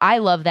 So I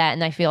love that,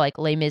 and I feel like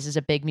Les Mis is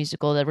a big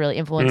musical that really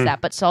influenced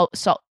that. But so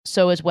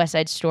is West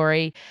Side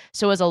Story.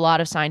 So is a lot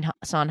of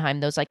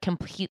Sondheim. Those like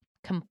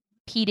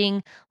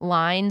competing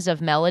lines of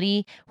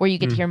melody where you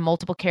get to hear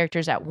multiple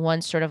characters at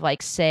once, sort of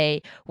like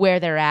say where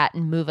they're at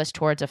and move us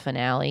towards a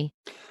finale.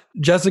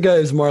 Jessica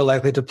is more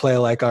likely to play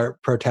like our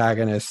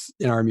protagonists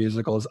in our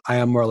musicals. I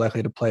am more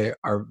likely to play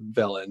our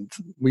villains.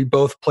 We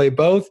both play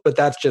both, but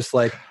that's just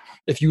like,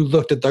 if you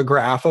looked at the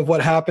graph of what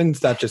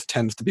happens, that just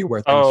tends to be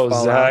where things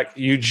fall Zack, out.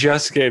 You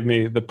just gave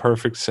me the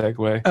perfect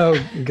segue. Oh,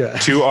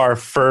 good. To our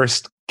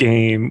first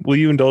game. Will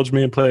you indulge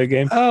me and play a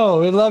game?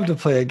 Oh, we'd love to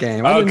play a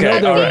game. I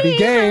didn't know there would be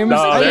games.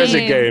 No, there's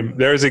a game.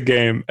 There's a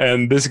game.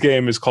 And this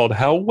game is called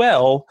How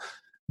Well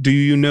Do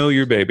You Know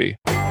Your Baby?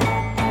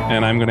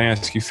 And I'm going to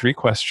ask you 3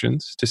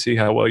 questions to see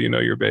how well you know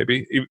your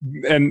baby.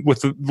 And with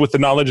the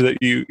knowledge that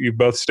you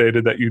both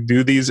stated that you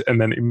do these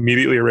and then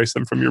immediately erase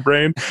them from your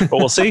brain. But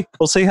we'll see.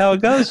 We'll see how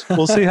it goes.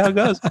 We'll see how it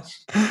goes.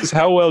 It's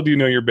how well do you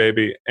know your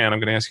baby? And I'm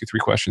going to ask you 3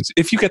 questions.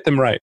 If you get them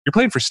right, you're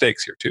playing for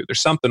stakes here too.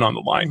 There's something on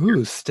the line here.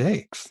 Ooh,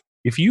 stakes.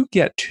 If you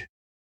get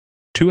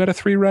 2 out of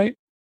 3 right,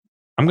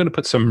 I'm going to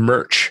put some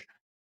merch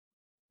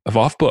of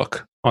Off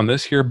Book on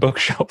this here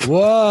bookshelf.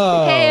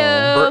 Whoa.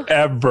 Hey-o.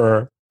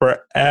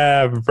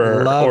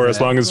 Forever. Love or it. as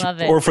long as,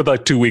 Love it. or for the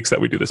 2 weeks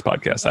that we do this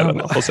podcast. I don't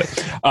know. We'll say.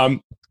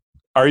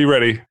 Are you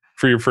ready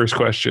for your first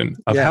question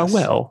of how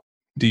well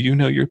do you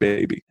know your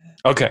baby?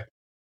 Okay.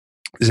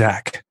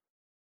 Zack,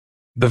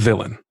 the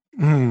villain.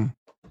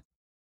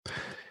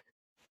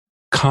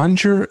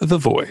 Conjure the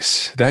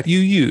voice that you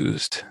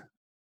used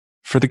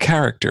for the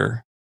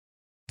character,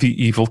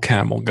 the evil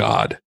camel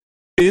god,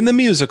 in the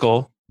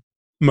musical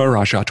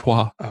Mirage à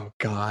Toi. Oh,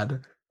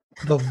 God.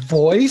 The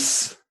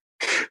voice?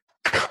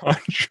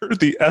 Conjure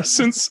the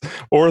essence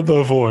or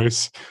the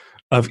voice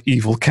of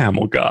evil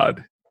camel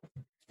god.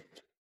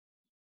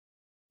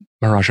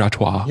 Mirage à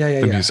Toi,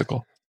 the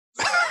musical.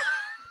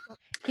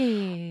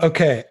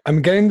 Okay,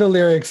 I'm getting the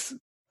lyrics.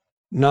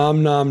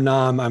 Nom nom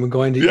nom. I'm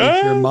going to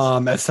eat your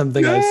mom as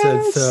something I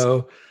said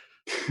so.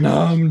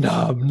 Nom,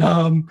 nom,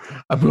 nom.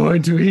 I'm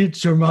going to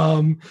eat your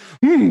mom.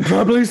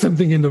 Probably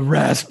something in the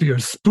raspier,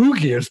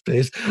 spookier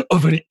space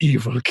of an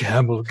evil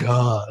camel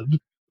god.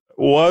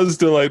 Was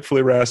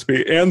delightfully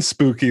raspy and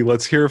spooky.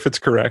 Let's hear if it's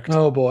correct.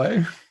 Oh,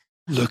 boy.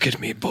 Look at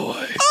me,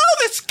 boy. Oh,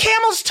 this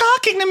camel's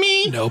talking to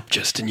me. Nope,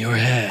 just in your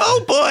head.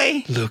 Oh,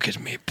 boy. Look at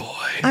me,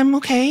 boy. I'm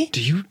okay.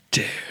 Do you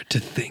dare to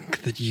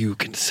think that you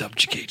can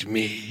subjugate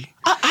me?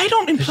 I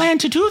don't plan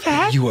to do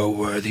that. You are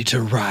worthy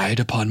to ride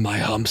upon my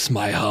humps,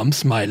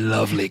 my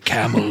lovely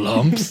camel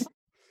lumps.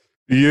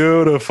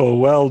 Beautiful.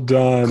 Well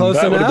done. Close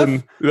that would have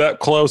enough? been that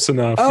close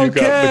enough. Okay. You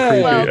got the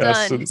creepy Well done.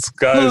 essence.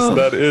 Guys,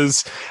 that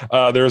is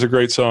there's a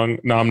great song,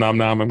 Nom Nom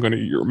Nom, I'm Gonna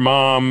Eat Your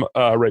Mom.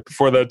 Right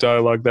before that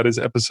dialogue, that is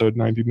episode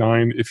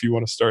 99. If you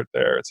want to start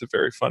there, it's a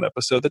very fun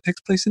episode that takes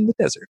place in the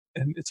desert,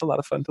 and it's a lot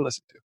of fun to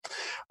listen to.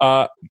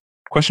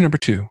 Question number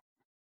 2.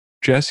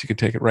 Jess, you can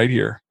take it right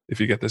here if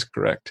you get this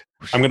correct.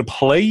 I'm going to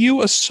play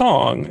you a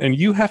song, and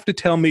you have to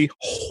tell me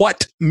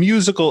what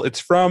musical it's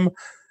from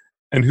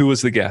and who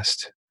was the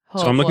guest.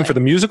 So I'm looking for the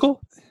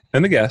musical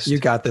and the guest. You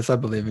got this. I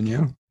believe in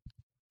you.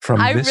 From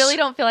I this really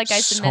don't feel like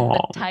I submit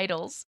song. the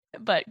titles,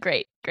 but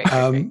great. great.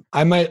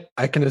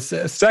 I can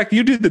assist. Zach,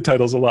 you do the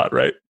titles a lot,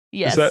 right?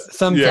 Yes. Is that,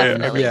 Some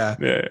definitely. yeah.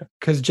 yeah.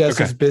 Because Jess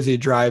Okay. is busy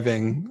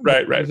driving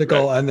Right,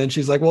 musical, and then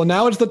she's like, well,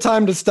 now it's the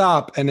time to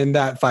stop. And in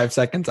that 5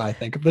 seconds, I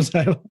think of the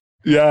title.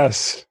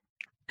 Yes.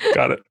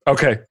 Got it.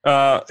 Okay.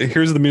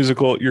 Here's the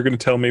musical. You're going to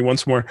tell me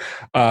once more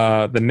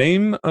the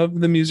name of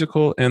the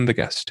musical and the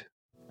guest.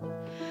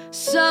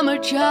 Summer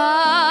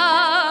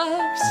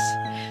jobs,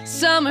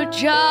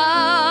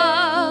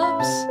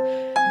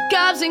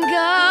 gobs and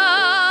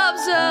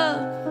gobs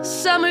of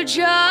summer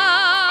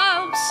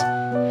jobs,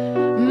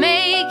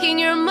 making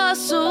your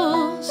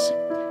muscles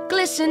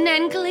glisten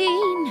and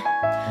gleam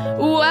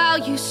while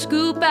you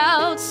scoop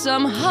out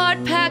some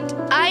hard-packed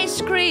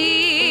ice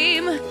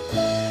cream.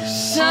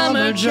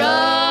 Summer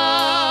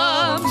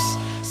jobs.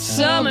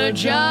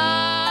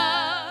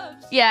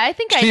 Yeah, I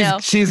think I know.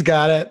 She's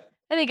got it.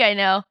 I think I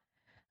know.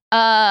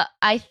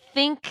 I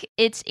think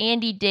it's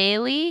Andy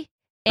Daly,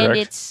 and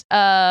Correct. it's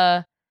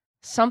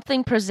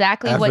something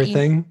Prozactly what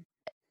you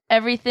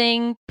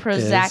everything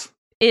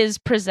is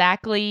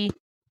Prozactly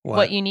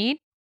what you need.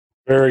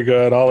 Very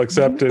good. I'll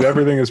accept it.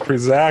 Everything is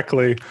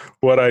exactly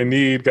what I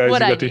need. Guys, What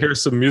you I got to hear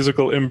some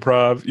musical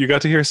improv. You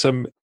got to hear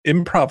some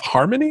improv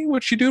harmony,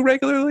 which you do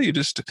regularly. You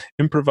just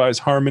improvise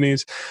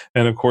harmonies.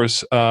 And of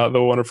course, the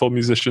wonderful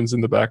musicians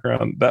in the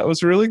background. That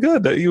was really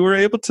good that you were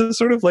able to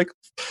sort of like,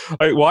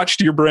 I watched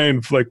your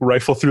brain like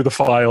rifle through the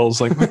files.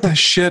 Like, what the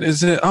shit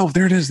is it? Oh,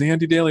 there it is. The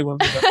Andy Daly one.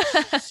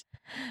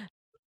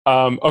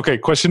 Okay.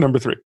 Question number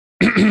 3.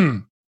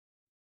 I'm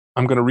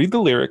going to read the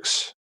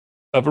lyrics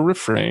of a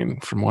refrain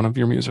from one of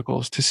your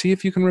musicals to see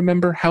if you can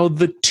remember how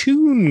the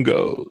tune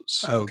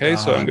goes. Oh, okay,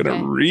 so I'm going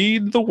to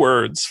read the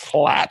words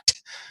flat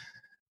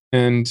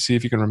and see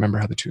if you can remember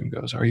how the tune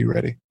goes. Are you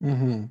ready?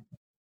 Mm-hmm.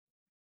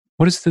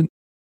 What is the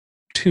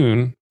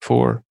tune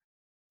for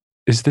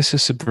Is This a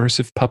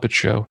Subversive Puppet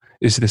Show?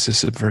 Is This a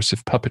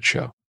Subversive Puppet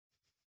Show?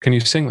 Can you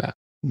sing that?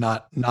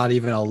 Not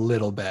even a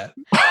little bit.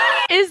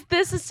 Is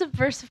this a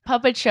subversive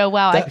puppet show?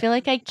 Wow, I feel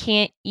like I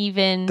can't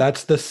even.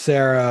 That's the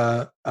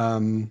Sarah.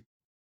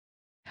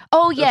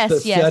 Oh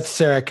yes, yes. That's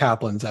Sarah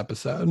Kaplan's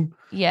episode.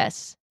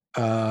 Yes.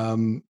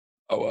 Wow.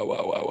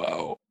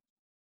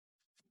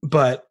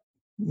 But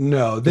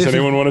no. Does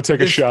anyone want to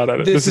take a shot at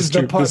it? This is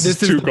too gone.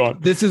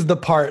 This is the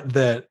part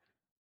that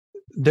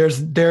there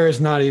is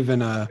not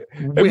even a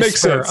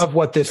whisper of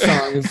what this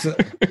song is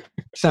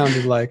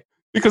sounded like.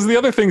 Because the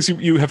other things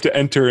you have to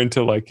enter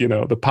into, like, you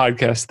know, the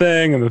podcast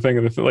thing and the thing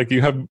of the like,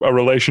 you have a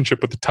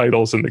relationship with the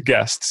titles and the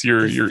guests.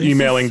 You're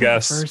emailing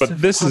guests,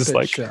 but this is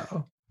like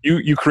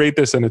you create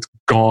this and it's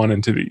gone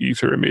into the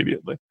ether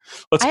immediately.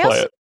 Let's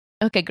play it.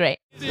 Okay, great.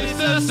 It's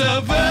a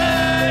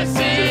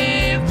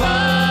subversive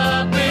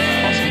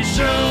puppet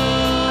show.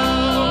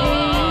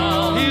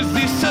 Is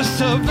this a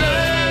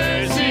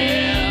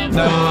subversive?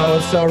 No,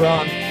 it's so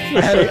wrong.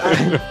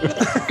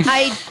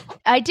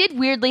 I did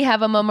weirdly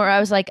have a moment where I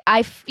was like,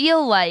 I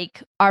feel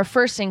like our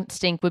first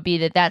instinct would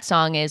be that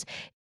song is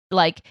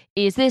like,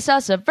 is this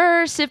a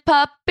subversive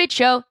puppet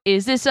show?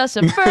 Is this a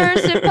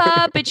subversive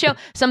puppet show?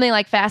 Something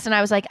like fast. And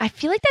I was like, I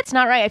feel like that's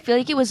not right. I feel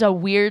like it was a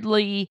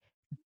weirdly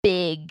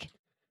big.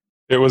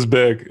 It was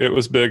big. It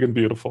was big and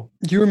beautiful.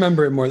 You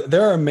remember it more.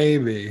 There are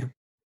maybe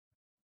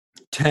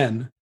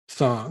 10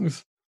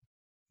 songs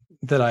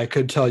that I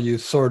could tell you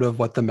sort of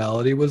what the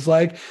melody was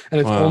like. And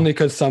it's only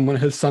because someone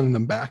has sung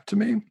them back to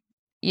me.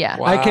 Yeah.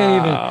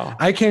 Wow.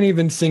 I can't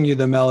even sing you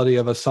the melody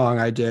of a song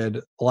I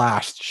did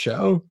last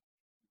show.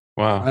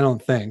 Wow. I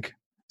don't think.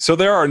 So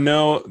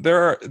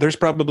there's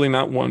probably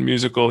not one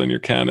musical in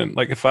your canon.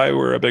 Like if I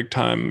were a big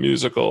time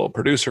musical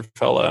producer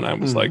fella and I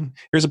was like,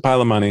 here's a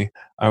pile of money.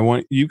 I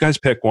want you guys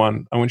pick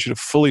one. I want you to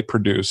fully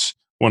produce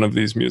one of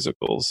these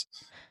musicals.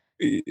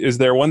 is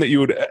there one that you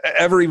would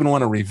ever even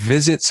want to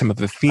revisit? Some of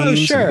the themes,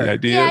 sure. and the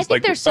ideas. Yeah, I think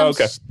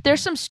like,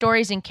 there's some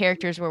stories and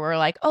characters where we're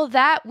like, oh,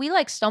 that we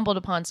like stumbled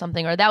upon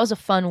something, or that was a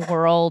fun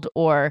world,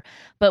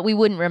 but we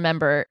wouldn't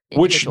remember.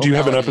 Which do you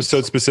have an melodies.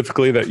 episode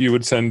specifically that you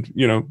would send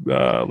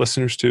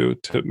listeners to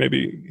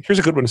maybe? Here's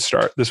a good one to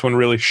start. This one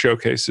really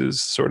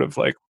showcases sort of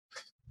like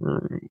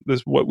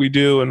this what we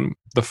do and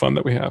the fun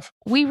that we have.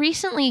 We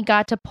recently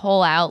got to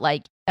pull out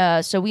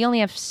so we only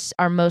have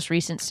our most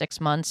recent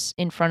 6 months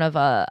in front of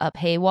a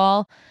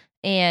paywall,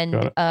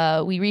 and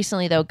we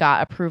recently though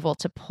got approval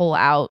to pull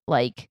out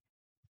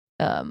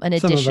an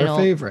additional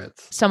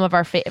some of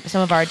our favorites,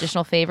 some of our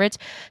additional favorites.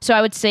 So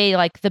I would say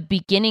like the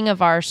beginning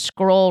of our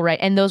scroll, right,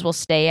 and those will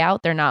stay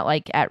out. They're not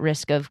like at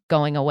risk of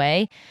going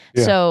away.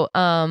 Yeah. So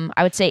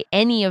I would say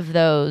any of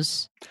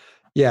those.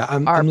 Yeah,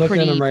 I'm looking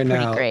at them right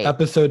now. Great.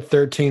 Episode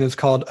 13 is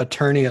called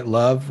Attorney at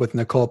Love with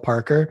Nicole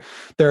Parker.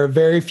 There are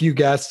very few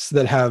guests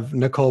that have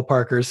Nicole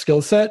Parker's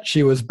skill set.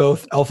 She was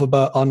both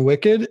Elphaba on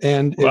Wicked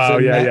and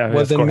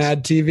was in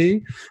Mad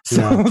TV.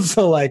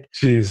 So like,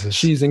 Jesus.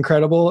 She's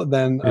incredible.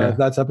 Then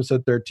that's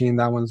episode 13.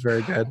 That one's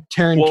very good.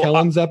 Taryn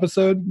Killam's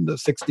episode, the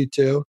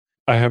 62.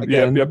 I have,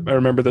 yep. I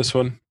remember this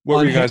one. What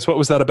were you guys? What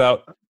was that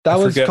about? That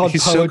was called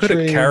He's poetry. So good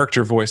at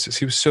character voices.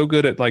 He was so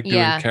good at like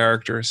doing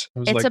characters.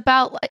 It's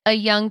about a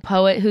young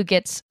poet who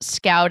gets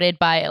scouted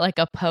by like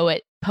a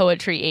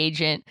poetry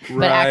agent,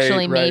 but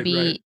actually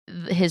maybe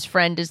his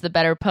friend is the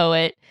better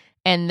poet.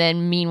 And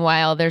then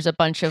meanwhile, there's a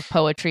bunch of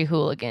poetry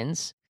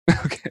hooligans.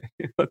 Okay,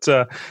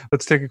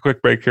 let's take a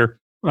quick break here.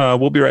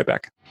 We'll be right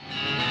back.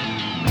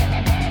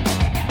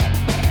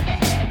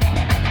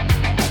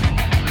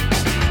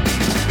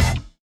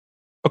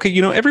 Okay,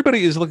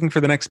 everybody is looking for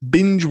the next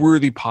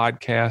binge-worthy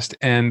podcast,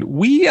 and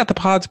we at the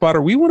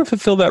Podspotter, we want to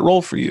fulfill that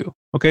role for you.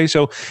 Okay,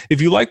 so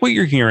if you like what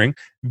you're hearing,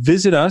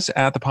 visit us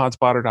at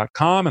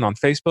thepodspotter.com and on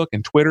Facebook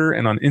and Twitter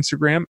and on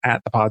Instagram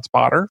at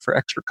thepodspotter for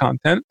extra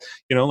content,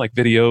 like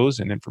videos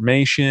and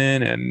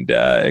information and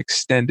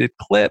extended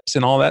clips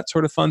and all that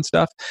sort of fun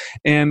stuff.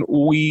 And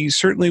we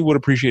certainly would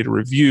appreciate a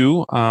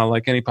review.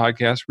 Like any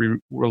podcast, we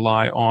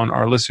rely on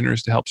our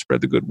listeners to help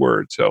spread the good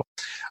word. So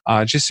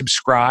just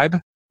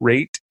subscribe,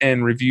 rate,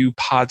 and review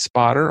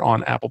Podspotter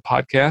on Apple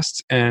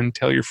Podcasts, and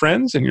tell your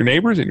friends and your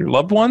neighbors and your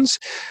loved ones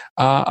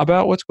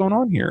about what's going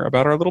on here,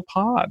 about our little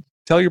pod.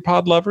 Tell your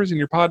pod lovers and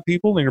your pod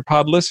people and your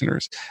pod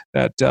listeners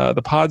that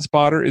the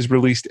Podspotter is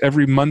released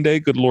every Monday,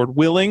 good Lord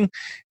willing.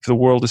 If the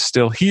world is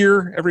still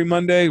here every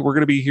Monday, we're going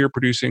to be here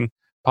producing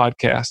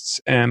podcasts,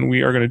 and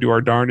we are going to do our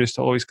darndest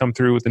to always come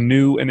through with a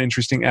new and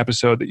interesting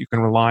episode that you can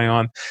rely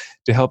on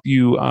to help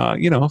you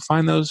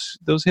find those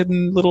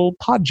hidden little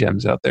pod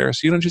gems out there,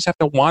 so you don't just have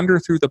to wander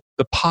through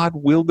the pod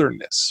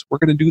wilderness. We're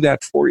going to do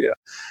that for you,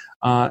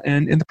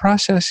 and in the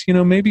process,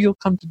 maybe you'll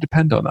come to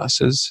depend on us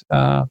as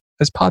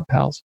pod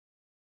pals.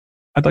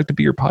 I'd like to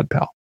be your pod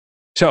pal.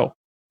 So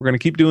we're going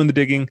to keep doing the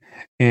digging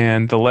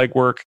and the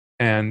legwork,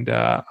 and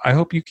I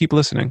hope you keep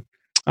listening.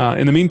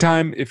 In the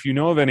meantime, if you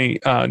know of any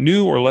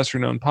new or lesser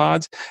known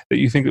pods that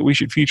you think that we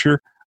should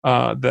feature,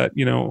 that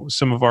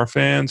some of our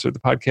fans or the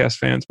podcast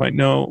fans might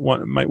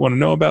want to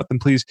know about, then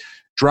please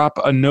drop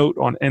a note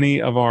on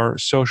any of our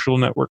social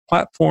network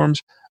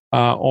platforms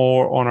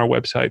or on our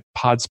website,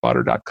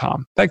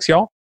 podspotter.com. Thanks,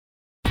 y'all.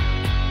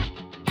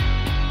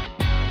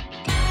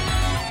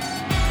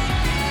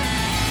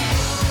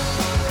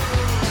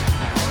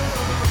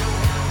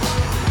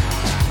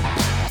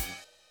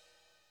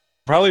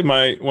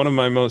 Probably one of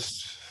my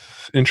most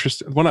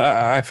interesting,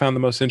 I found the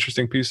most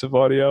interesting piece of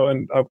audio,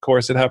 and of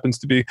course it happens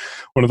to be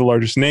one of the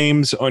largest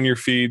names on your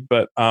feed,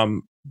 but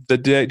the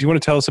day, do you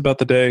want to tell us about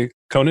the day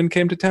Conan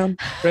came to town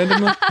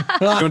randomly?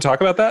 You want to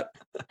talk about that?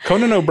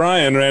 Conan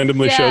O'Brien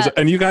randomly shows up,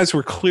 and you guys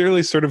were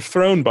clearly sort of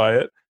thrown by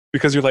it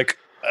because you're like,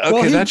 okay,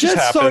 well, he that just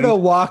happened. Sort of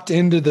walked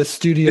into the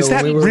studio. Is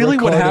that really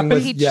what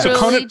happened? So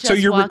Conan, so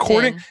you're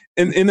recording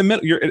in the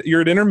middle.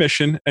 You're at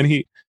intermission, and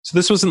so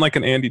this wasn't like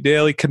an Andy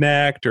Daly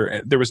connect,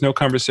 or there was no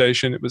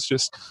conversation. It was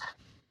just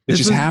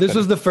happened. This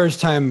was the first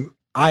time.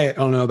 I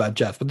don't know about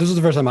Jeff, but this was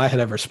the first time I had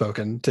ever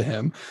spoken to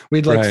him.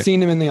 We'd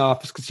seen him in the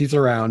office because he's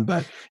around,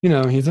 but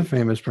he's a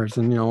famous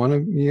person. Want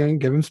to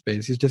give him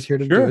space. He's just here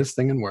to do his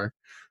thing and work.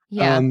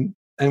 Yeah.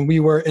 And we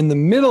were in the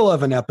middle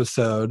of an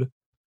episode.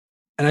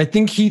 And I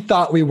think he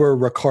thought we were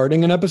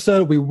recording an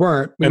episode. We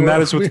weren't. That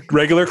is with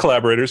regular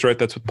collaborators, right?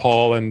 That's with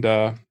Paul and...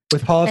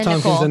 with Paul F.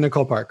 Tompkins and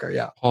Nicole Parker,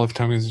 yeah. Paul F.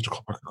 Tompkins and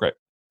Nicole Parker, great.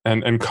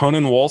 And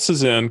Conan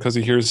waltzes in because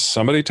he hears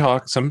somebody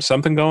talk,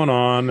 something going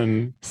on,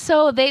 and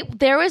so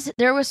there was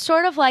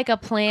sort of like a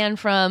plan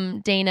from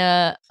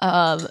Dana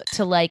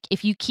to like,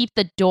 if you keep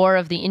the door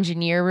of the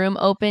engineer room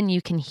open, you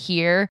can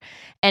hear.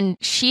 And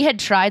she had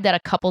tried that a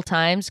couple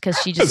times because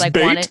she just like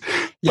wanted,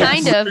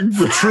 kind of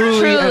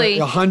truly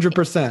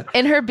 100%.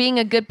 And her being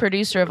a good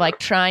producer of like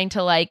trying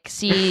to like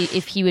see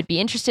if he would be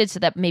interested, so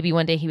that maybe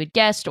one day he would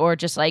guest or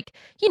just like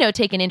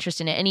take an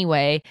interest in it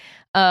anyway.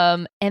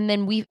 And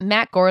then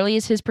Matt Gorley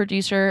is his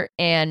producer,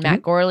 and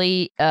Matt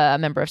Gorley, a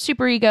member of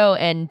Super Ego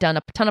and done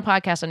a ton of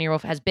podcasts on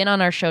Earwolf, has been on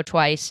our show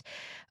twice.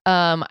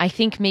 I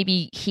think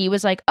maybe he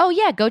was like, oh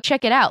yeah, go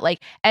check it out.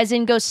 Like as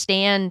in go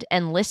stand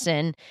and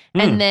listen.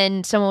 And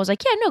then someone was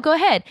like, yeah, no, go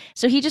ahead.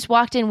 So he just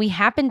walked in. We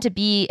happened to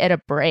be at a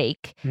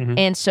break.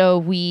 And so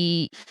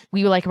we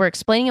were like, we're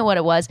explaining it what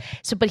it was.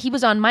 So, but he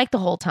was on mic the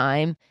whole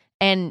time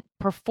and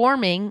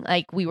performing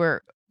like we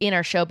were in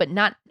our show, but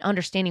not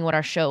understanding what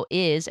our show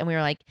is. And we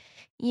were like,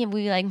 yeah,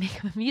 we like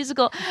make a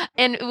musical,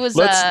 and it was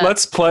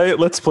let's play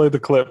the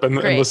clip and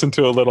listen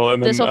to a little,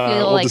 and then this will feel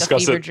we'll like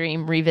discuss a fever it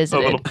dream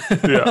revisited.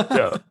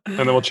 yeah, and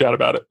then we'll chat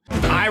about it.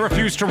 I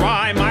refuse to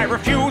rhyme. I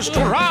refuse to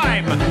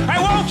rhyme.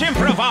 I won't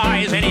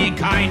improvise any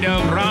kind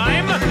of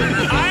rhyme.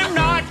 I'm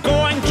not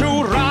going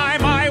to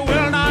rhyme. I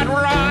will not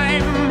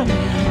rhyme.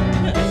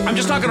 I'm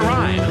just not gonna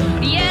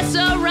rhyme. Yes,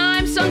 a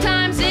rhyme,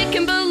 sometimes it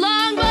can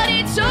belong, but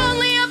it's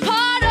only a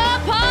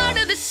part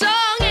of the song.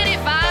 And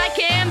if I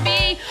can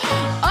be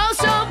oh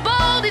so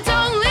bold, it's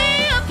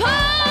only a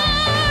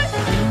part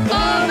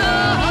of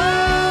the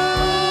whole.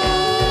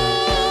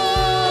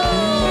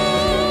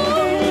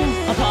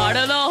 A part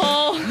of the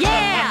whole.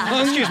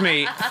 Yeah! Excuse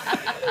me.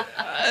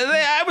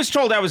 I was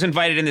told I was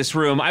invited in this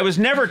room. I was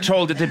never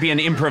told it to be an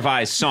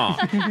improvised song.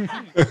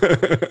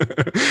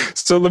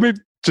 So let me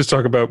just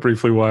talk about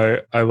briefly why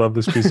I love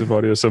this piece of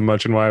audio so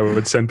much and why I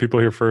would send people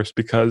here first,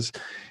 because,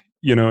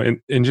 you know,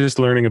 in just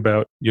learning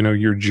about, you know,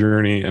 your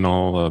journey and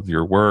all of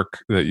your work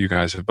that you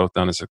guys have both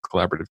done as a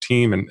collaborative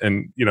team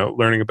and you know,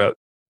 learning about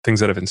things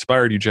that have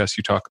inspired you, Jess,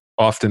 you talk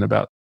often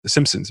about The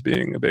Simpsons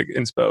being a big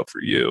inspo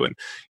for you and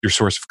your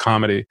source of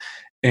comedy.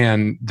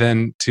 And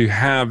then to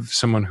have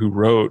someone who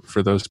wrote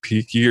for those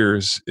peak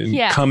years and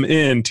come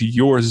into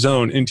your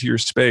zone, into your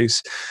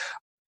space.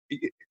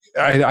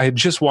 I had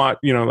just watched,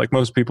 you know, like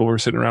most people were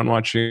sitting around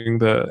watching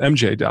the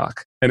MJ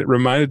doc, and it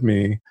reminded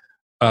me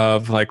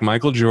of like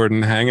Michael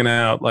Jordan hanging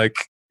out like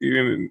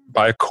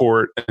by a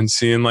court and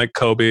seeing like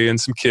Kobe and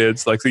some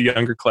kids, like the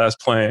younger class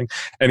playing.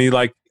 And he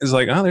like is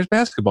like, oh, there's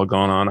basketball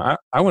going on.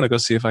 I want to go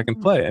see if I can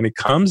play. And he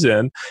comes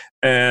in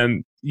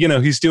and, you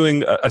know, he's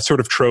doing a sort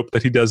of trope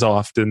that he does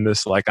often,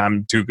 this like,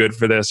 I'm too good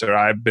for this, or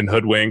I've been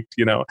hoodwinked,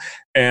 you know.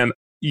 And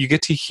you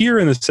get to hear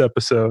in this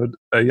episode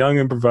a young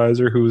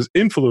improviser who was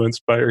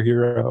influenced by your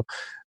hero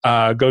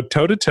go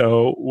toe to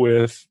toe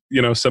with, you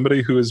know,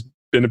 somebody who has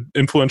been an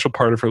influential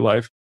part of her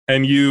life,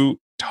 and you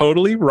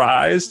totally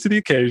rise to the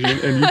occasion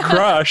and you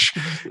crush.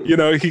 You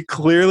know, he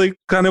clearly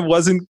kind of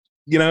wasn't,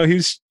 you know, he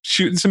was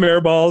shooting some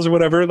air balls or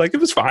whatever. Like it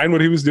was fine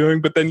what he was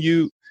doing, but then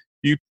you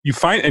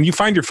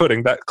find your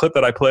footing. That clip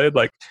that I played,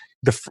 like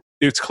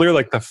it's clear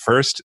like the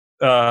first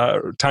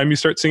time you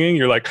start singing,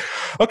 you're like,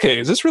 okay,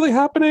 is this really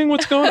happening?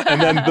 What's going on?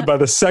 And then by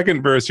the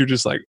second verse, you're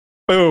just like,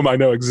 boom, I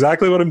know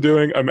exactly what I'm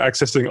doing. I'm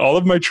accessing all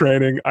of my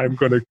training. I'm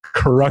going to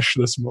crush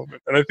this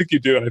moment. And I think you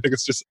do. And I think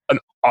it's just an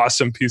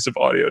awesome piece of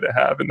audio to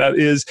have. And that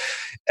is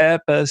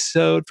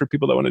episode, for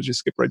people that want to just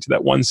skip right to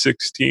that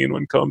 116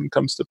 when Coleman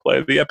comes to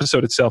play. The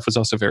episode itself is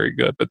also very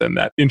good. But then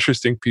that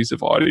interesting piece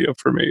of audio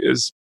for me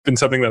has been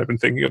something that I've been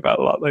thinking about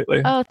a lot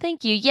lately. Oh,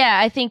 thank you. Yeah,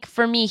 I think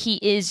for me, he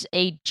is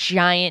a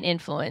giant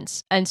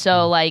influence. And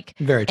so like,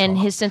 very tall. And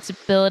his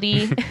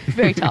sensibility,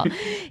 very tall.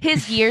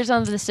 His years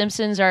on The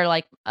Simpsons are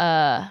like,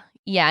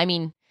 yeah, I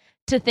mean,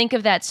 to think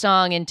of that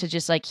song and to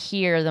just like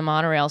hear the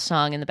monorail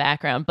song in the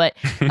background, but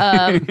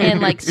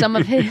and like some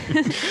of his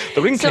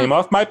the ring came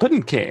off my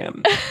pudding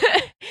can.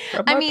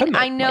 I mean,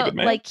 I know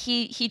like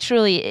he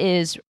truly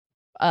is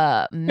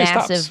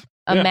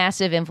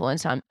massive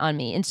influence on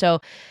me, and so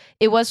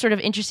it was sort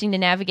of interesting to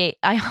navigate.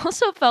 I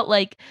also felt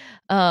like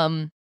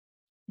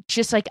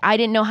just like I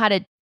didn't know how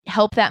to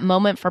help that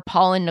moment for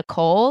Paul and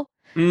Nicole.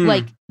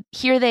 Like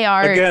here they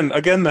are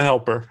again the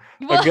helper.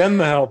 Again,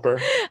 the helper.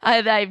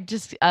 I'm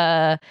just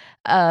gonna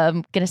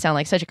sound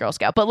like such a Girl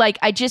Scout, but like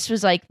I just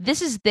was like,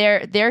 this is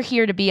they're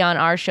here to be on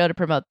our show to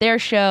promote their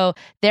show.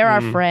 They're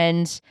our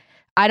friends.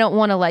 I don't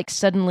want to like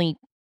suddenly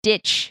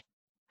ditch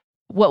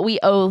what we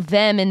owe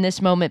them in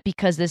this moment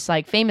because this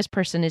like famous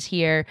person is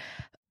here.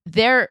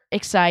 They're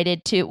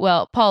excited to.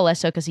 Well, Paul less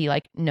so because he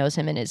like knows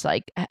him and is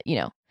like, you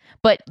know.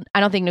 But I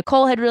don't think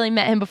Nicole had really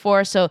met him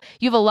before. So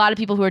you have a lot of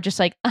people who are just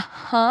like, and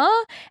what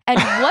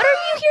are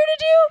you here to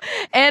do?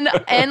 And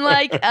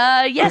like,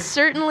 yes,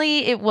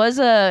 certainly it was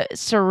a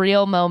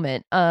surreal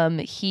moment.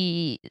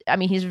 He's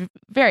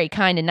very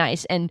kind and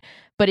nice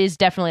but is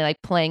definitely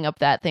like playing up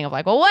that thing of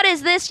like, well, what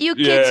is this you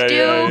kids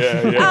do?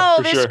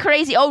 Oh, this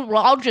crazy. Oh,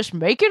 well, I'll just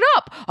make it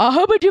up.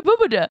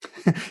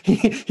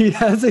 He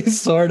has a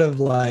sort of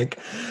like,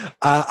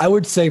 I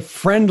would say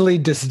friendly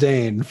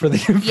disdain for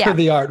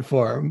the art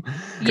form.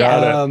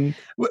 Yeah.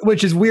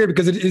 Which is weird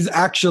because it is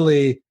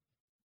actually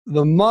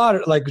the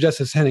modern, like Jess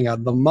is hinting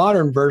at, the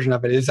modern version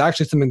of it is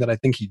actually something that I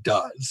think he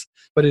does,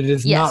 but it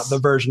is not the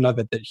version of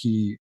it that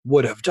he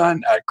would have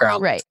done at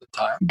Groundlings at the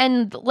time.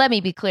 And let me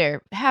be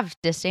clear, have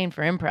disdain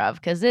for improv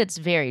because it's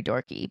very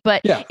dorky,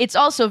 but it's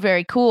also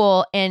very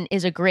cool and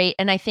is a great,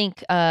 and I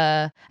think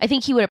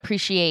he would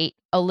appreciate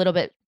a little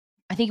bit,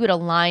 I think he would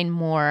align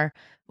more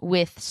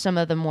with some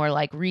of the more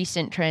like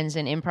recent trends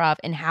in improv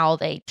and how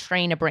they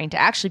train a brain to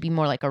actually be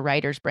more like a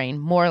writer's brain,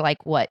 more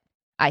like what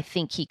I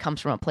think he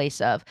comes from a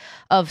place of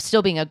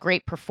still being a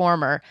great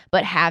performer,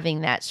 but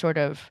having that sort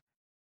of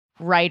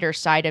writer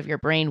side of your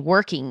brain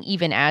working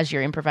even as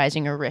you're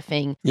improvising or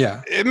riffing.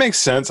 Yeah, it makes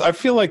sense. I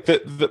feel like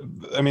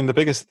the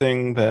biggest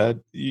thing that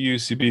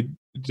UCB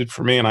did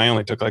for me, and I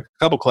only took like a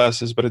couple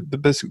classes, but the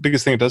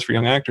biggest thing it does for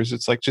young actors,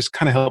 it's like just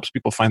kind of helps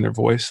people find their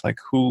voice. Like,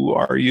 who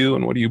are you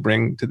and what do you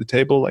bring to the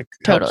table? Like,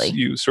 totally. Helps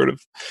you sort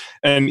of.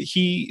 And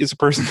he is a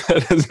person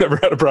that has never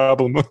had a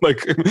problem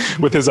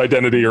with his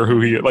identity or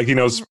who he is. Like, he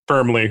knows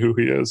firmly who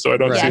he is. So I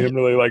don't see him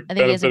really like. I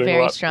think he has a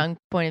very strong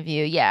point of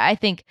view. Yeah, I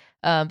think.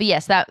 But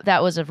yes,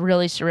 that was a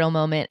really surreal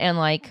moment, and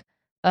like,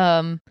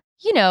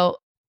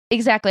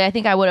 exactly. I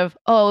think I would have.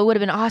 Oh, it would have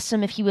been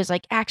awesome if he was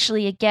like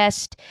actually a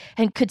guest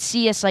and could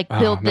see us like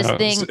build this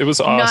thing. It was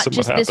awesome. Not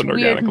just this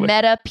weird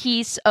meta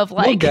piece of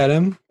like. We'll get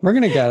him. We're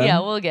gonna get him.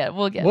 Yeah, we'll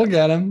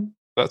get him.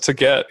 That's a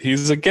get.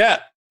 He's a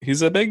get.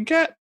 He's a big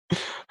get.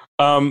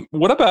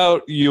 What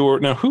about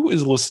who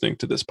is listening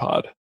to this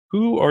pod?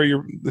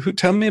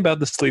 Tell me about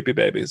the Sleepy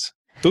Babies.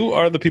 Who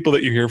are the people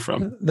that you hear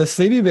from? The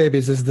Sleepy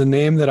Babies is the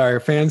name that our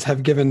fans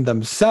have given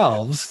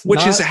themselves.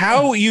 Which is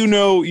how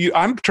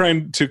I'm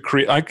trying to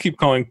create. I keep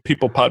calling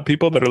people pod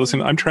people that are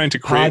listening. I'm trying to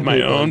create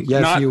my own.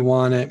 Yes, you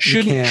want it.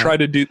 Shouldn't try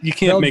to do. You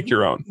can't make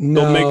your own.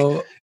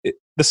 No.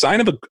 The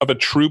sign of a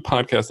true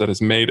podcast that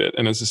has made it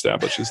and is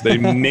established is they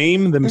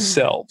name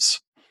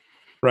themselves.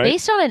 Right.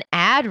 Based on an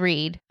ad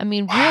read. I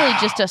mean, really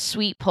just a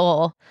sweet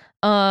pull.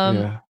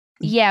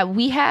 Yeah,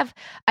 we have.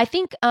 I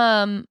think.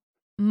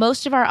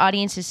 Most of our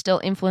audience is still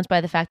influenced by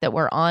the fact that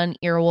we're on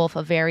Earwolf,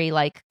 a very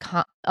like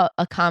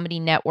a comedy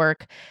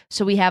network.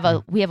 So we have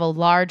a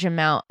large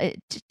amount,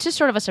 to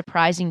sort of a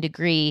surprising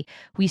degree.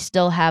 We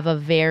still have a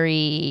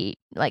very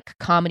like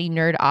comedy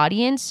nerd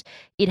audience.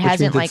 It Which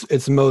hasn't means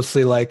it's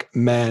mostly like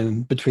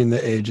men between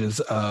the ages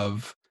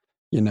of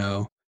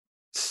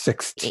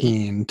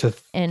 16 to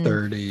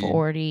 30,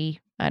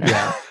 40. I don't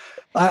know.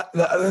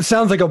 That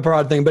sounds like a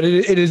broad thing, but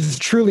it is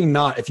truly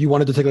not. If you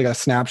wanted to take like a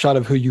snapshot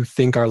of who you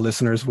think our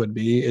listeners would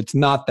be, it's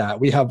not that.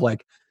 We have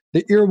like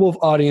the Earwolf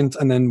audience,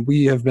 and then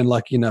we have been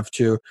lucky enough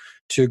to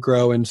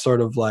grow in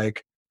sort of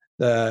like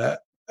the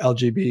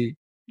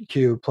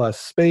LGBTQ plus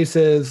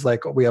spaces.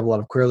 Like, we have a lot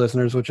of queer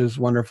listeners, which is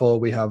wonderful.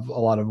 We have a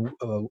lot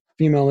of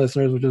female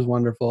listeners, which is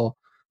wonderful.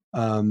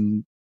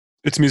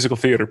 It's musical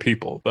theater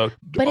people, but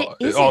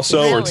it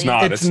also, really. Or it's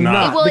not. It's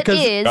not. Well, it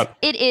is.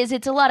 It is.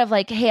 It's a lot of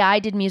like, hey, I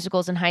did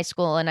musicals in high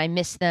school and I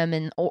missed them,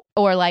 and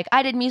or like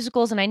I did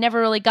musicals and I never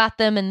really got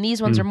them, and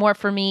these ones are more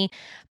for me.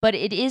 But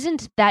it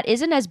isn't. That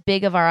isn't as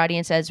big of our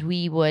audience as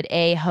we would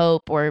A,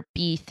 hope, or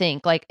B,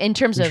 think. Like, in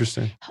terms of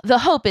the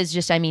hope is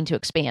just, I mean, to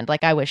expand.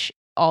 Like, I wish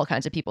all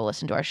kinds of people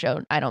listen to our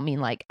show. I don't mean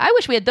like I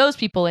wish we had those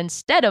people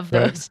instead of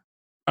those.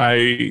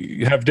 I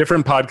have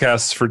different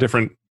podcasts for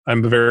different.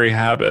 I'm a very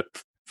habit.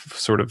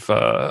 Sort of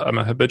I'm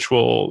a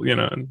habitual,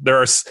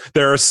 there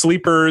are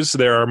sleepers,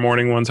 there are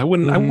morning ones. I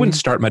wouldn't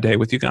start my day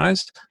with you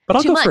guys, but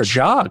I'll go for a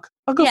jog.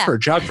 I'll go for a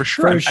jog for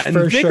sure.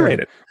 For sure.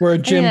 We're a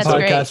gym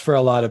podcast great. For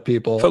a lot of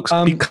people. Folks,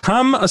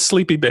 become a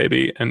Sleepy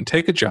Baby and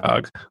take a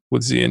jog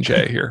with Z and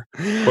J here.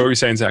 What were you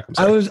saying, Zach?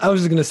 I was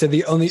just going to say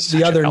the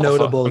other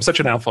notable. I'm such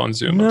an alpha on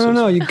Zoom.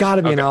 No, you got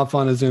to be an alpha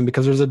on a Zoom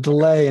because there's a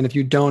delay, and if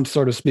you don't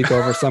sort of speak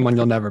over someone,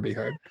 you'll never be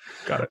heard.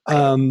 Got it.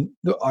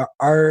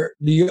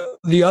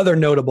 The other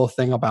notable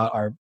thing about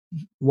our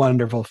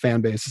wonderful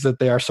fan base is that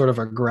they are sort of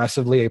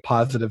aggressively a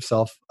positive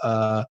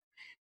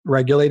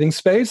self-regulating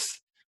space,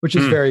 which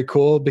is very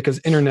cool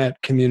because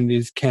internet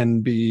communities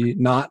can be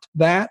not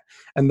that,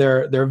 and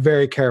they're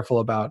very careful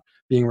about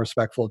being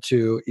respectful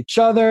to each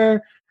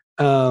other,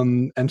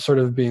 and sort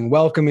of being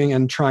welcoming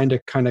and trying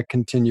to kind of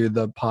continue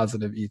the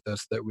positive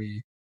ethos that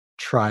we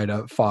try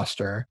to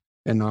foster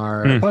in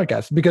our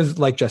podcast. Because,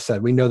 like Jess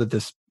said, we know that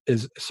this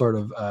is sort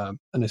of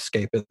an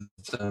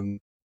escapism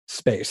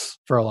space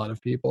for a lot of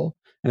people.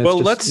 And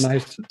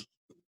it's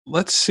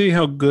let's see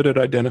how good at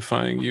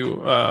identifying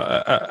you,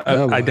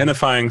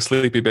 identifying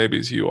Sleepy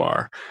Babies you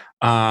are.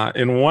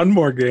 In one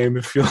more game,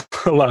 if you'll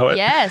allow it.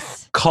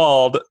 Yes.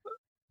 Called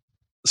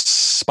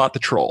Spot the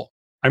Troll.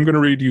 I'm going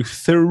to read you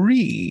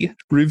 3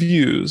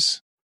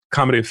 reviews.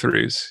 Comedy of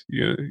threes.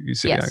 You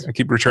see, yes. I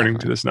keep returning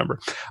to this number.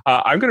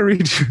 I'm going to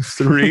read you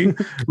 3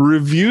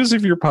 reviews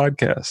of your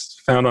podcast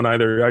found on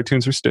either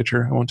iTunes or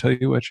Stitcher. I won't tell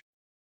you which.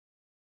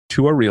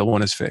 2 are real,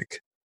 1 is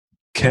fake.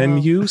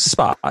 Can you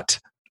spot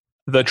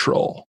the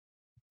troll?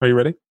 Are you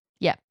ready?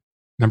 Yeah.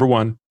 Number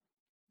 1.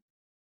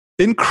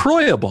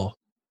 Incroyable.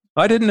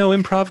 I didn't know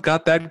improv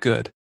got that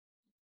good.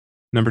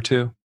 Number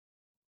 2.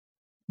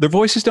 Their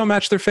voices don't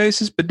match their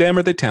faces, but damn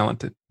are they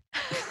talented.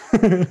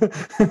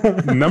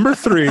 Number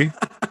 3.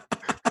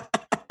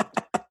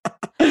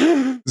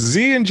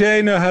 Z and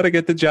J know how to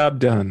get the job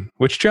done.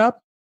 Which job?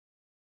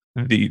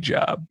 The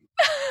job.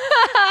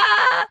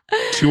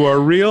 2 are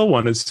real,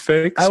 1 is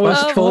fake. I was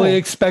fully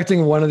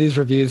expecting one of these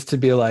reviews to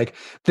be like,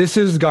 this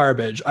is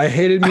garbage. I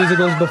hated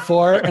musicals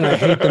before and I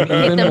hate them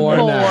even more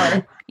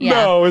now. Yeah.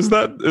 No, is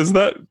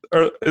that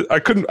I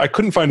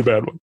couldn't find a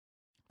bad one.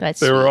 That's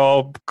they were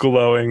all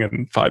glowing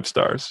and 5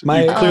 stars.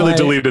 You clearly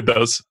deleted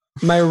those.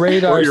 My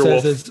radar Or your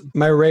says wolf. it's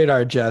my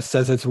radar, Jess,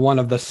 says it's one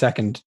of the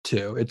second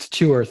two. It's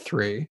 2 or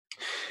 3.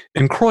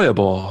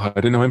 Incroyable. I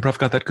didn't know improv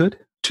got that good.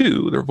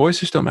 2, their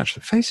voices don't match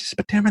their faces,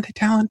 but damn, are they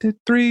talented.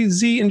 3,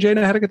 Z and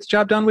Jada had to get the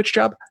job done. Which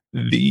job?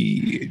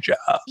 The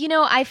job. You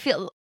know, I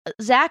feel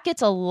Zack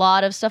gets a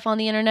lot of stuff on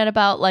the internet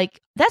about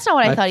like that's not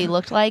what I thought he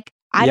looked like.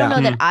 I don't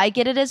know that I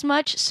get it as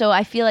much, so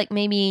I feel like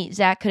maybe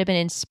Zack could have been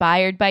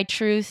inspired by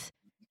Truth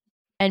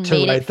and To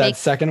made write it that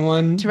second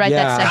one. to write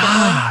that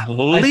second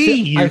one.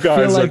 I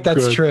feel like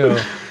that's good. true.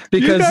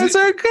 Because You guys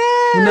are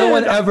good. no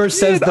one ever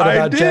says that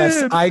about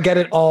Jess. did. I get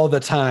it all the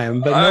time,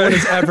 but no one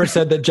has ever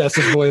said that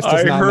Jess's voice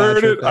does I not heard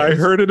match her it. I face.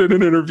 heard it in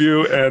an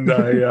interview, and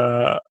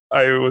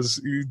I was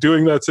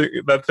doing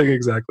that thing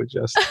exactly,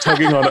 Jess,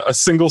 tugging on a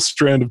single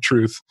strand of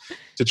truth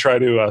to try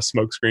to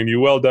smokescreen you.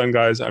 Well done,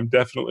 guys. I'm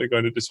definitely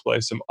going to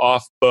display some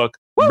off-book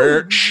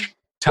merch,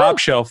 top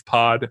shelf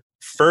pod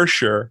for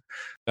sure.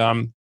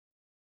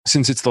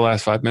 Since it's the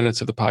last 5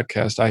 minutes of the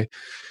podcast, I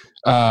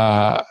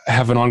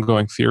have an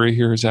ongoing theory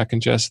here, Zack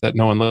and Jess, that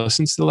no one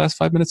listens to the last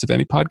 5 minutes of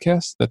any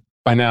podcast. That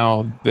by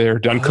now they're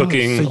done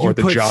cooking so or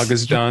the jog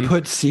is you done.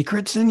 Put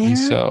secrets in here. And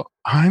so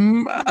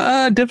I'm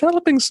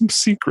developing some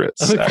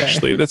secrets,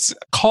 actually. That's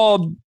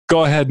called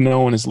Go Ahead, No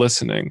One Is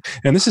Listening.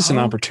 And this is an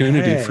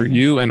opportunity for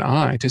you and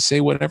I to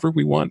say whatever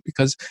we want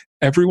because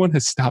everyone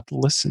has stopped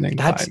listening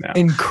That's by now.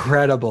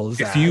 incredible,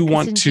 Zack. If you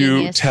want to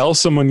ingenious. tell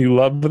someone you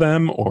love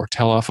them or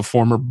tell off a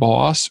former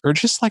boss or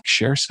just like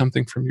share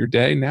something from your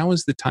day, now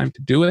is the time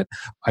to do it.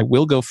 I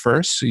will go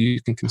first so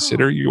you can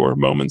consider your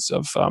moments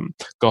of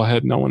go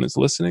ahead, no one is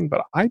listening.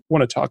 But I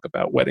want to talk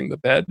about wetting the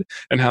bed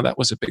and how that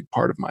was a big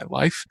part of my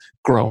life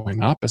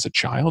growing up as a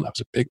child. I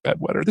was a big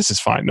bedwetter. This is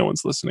fine. No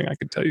one's listening. I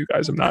can tell you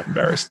guys I'm not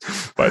embarrassed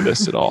by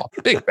this at all.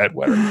 Big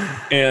bedwetter.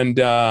 And,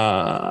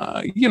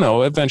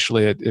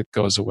 eventually it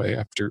goes away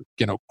after,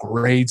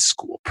 grade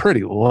school,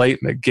 pretty late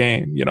in the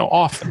game,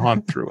 off and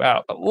on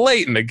throughout. But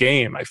late in the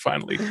game, I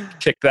finally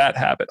kicked that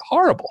habit.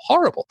 Horrible,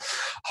 horrible,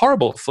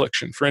 horrible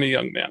affliction for any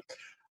young man.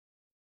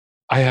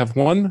 I have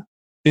one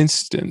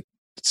instance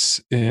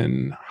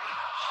in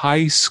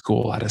high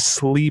school at a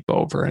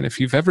sleepover. And if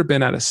you've ever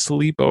been at a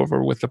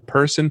sleepover with a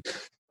person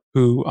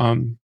who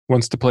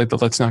wants to play the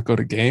let's not go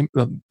to game,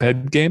 the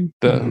bed game,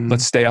 the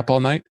let's stay up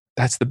all night,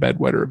 that's the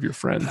bedwetter of your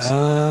friends.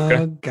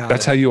 Okay?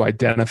 That's how you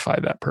identify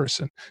that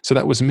person. So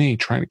that was me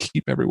trying to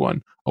keep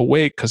everyone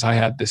awake because I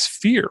had this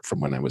fear from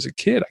when I was a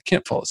kid. I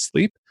can't fall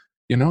asleep.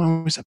 I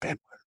was a bedwetter.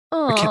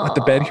 I can't let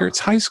the bed hear. It's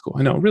high school.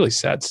 I know, really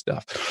sad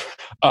stuff.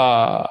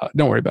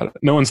 Don't worry about it.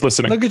 No one's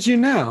listening. Look at you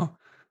now.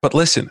 But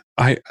listen,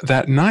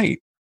 that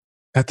night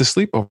at the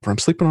sleepover, I'm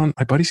sleeping on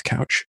my buddy's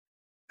couch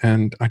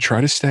and I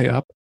try to stay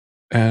up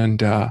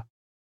and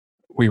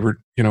we were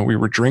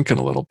drinking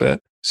a little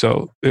bit.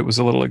 So it was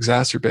a little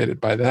exacerbated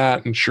by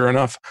that. And sure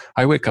enough,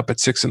 I wake up at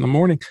 6 a.m.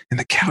 and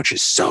the couch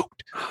is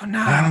soaked. Oh no.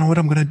 I don't know what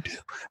I'm going to do.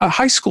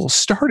 High school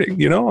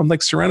starting, I'm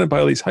like surrounded by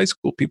all these high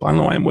school people. I don't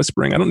know why I'm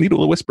whispering. I don't need a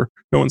little whisper.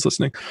 No one's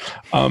listening.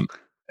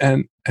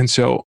 And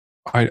so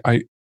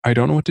I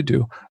don't know what to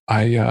do.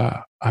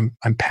 I'm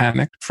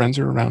panicked. Friends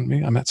are around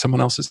me. I'm at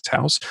someone else's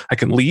house. I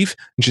can leave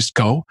and just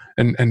go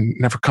and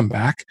never come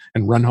back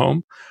and run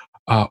home.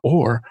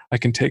 Or I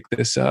can take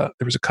this, there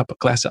was a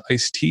glass of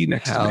iced tea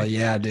next to me. Hell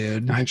yeah,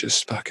 dude. And I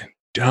just fucking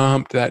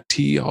dumped that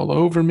tea all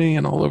over me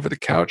and all over the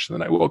couch. And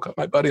then I woke up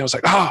my buddy. I was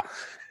like,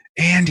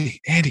 Andy,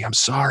 I'm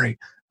sorry.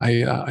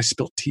 I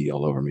spilled tea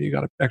all over me. You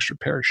got an extra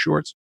pair of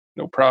shorts?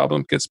 No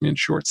problem. Gets me in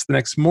shorts. The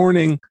next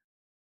morning,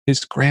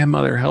 his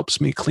grandmother helps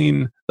me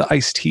clean the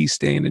iced tea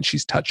stain and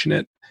she's touching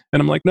it.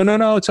 And I'm like,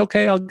 no, it's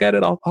okay. I'll get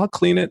it. I'll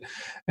clean it.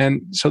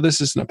 And so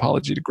this is an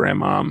apology to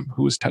grandmom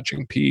who was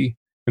touching pee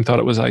and thought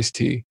it was iced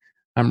tea.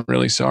 I'm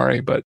really sorry,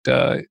 but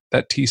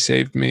that tea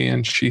saved me,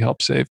 and she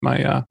helped save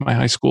my my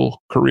high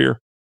school career.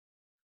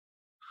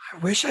 I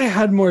wish I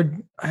had more.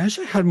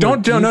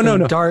 Don't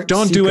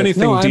do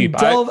anything deep.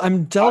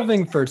 I'm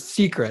delving for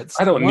secrets.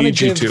 I don't need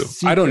you to.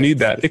 I don't need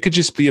that. It could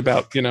just be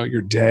about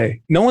your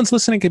day. No one's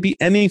listening. It could be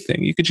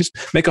anything. You could just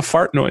make a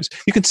fart noise.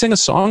 You could sing a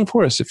song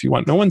for us if you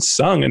want. No one's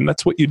sung, and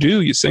that's what you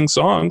do. You sing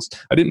songs.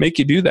 I didn't make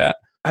you do that.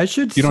 I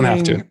should. You don't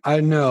have to. I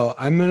know.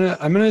 I'm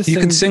gonna. Sing you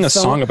can sing a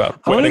song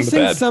about wetting the bed. I want to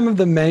sing some of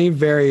the many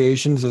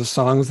variations of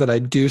songs that I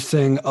do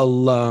sing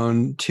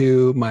alone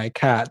to my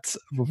cats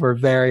for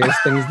various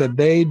things that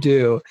they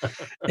do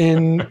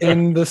in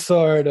the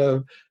sort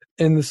of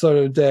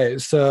day.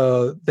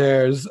 So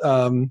there's.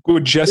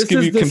 Would Jess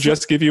give you? Can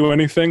Jess give you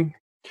anything?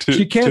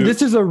 She can.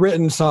 This is a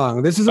written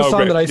song. This is a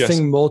song that I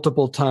sing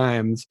multiple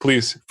times.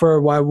 Please.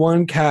 For my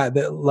one cat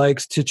that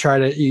likes to try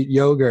to eat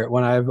yogurt.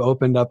 When I've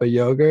opened up a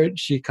yogurt,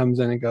 she comes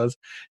in and goes,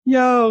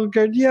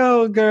 "Yogurt,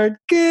 yogurt,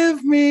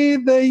 give me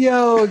the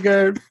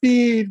yogurt.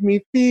 Feed me,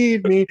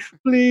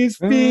 please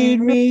feed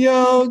me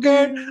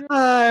yogurt.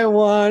 I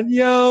want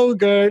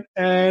yogurt,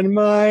 and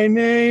my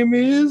name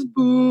is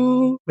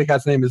Boo." The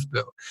cat's name is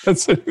Boo.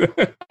 That's it.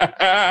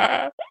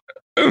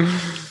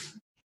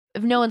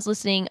 If no one's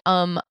listening,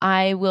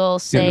 I will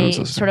say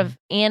sort of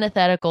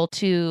antithetical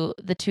to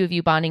the two of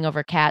you bonding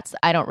over cats.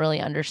 I don't really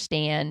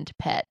understand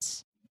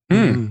pets.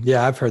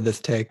 Yeah, I've heard this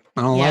take.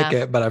 I don't like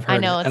it, but I've heard I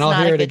know, it. it's And I'll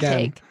not hear a it good again.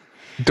 take.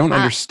 Don't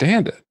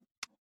understand it.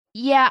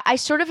 Yeah, I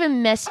sort of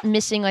am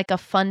missing like a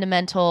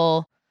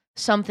fundamental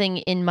something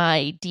in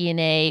my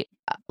DNA.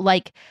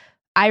 Like,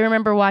 I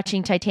remember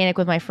watching Titanic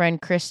with my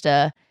friend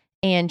Krista,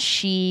 and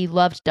she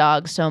loved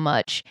dogs so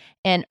much.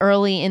 And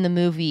early in the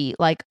movie,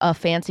 like a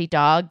fancy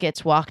dog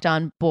gets walked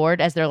on board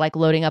as they're like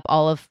loading up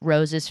all of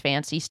Rose's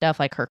fancy stuff,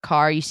 like her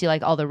car. You see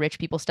like all the rich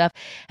people stuff.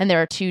 And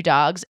there are 2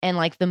 dogs. And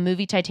like the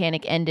movie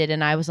Titanic ended,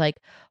 and I was like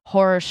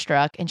horror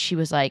struck. And she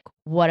was like,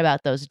 "What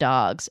about those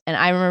dogs?" And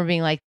I remember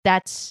being like,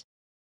 that's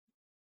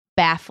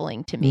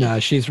baffling to me.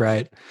 No, she's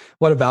right.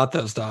 What about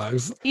those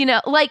dogs? You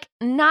know, like,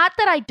 not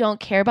that I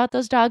don't care about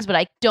those dogs, but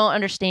I don't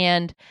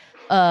understand.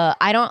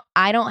 I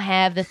don't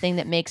have the thing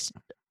that makes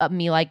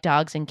me like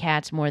dogs and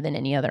cats more than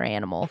any other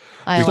animal.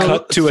 We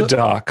cut to a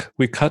dock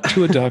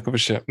of a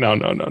ship. No.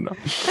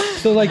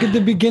 So like at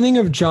the beginning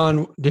of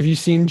have you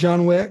seen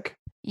John Wick?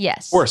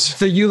 Yes. Of course.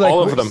 So you like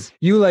all of them.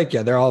 You like,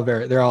 they're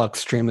all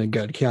extremely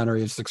good. Keanu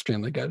Reeves is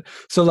extremely good.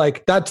 So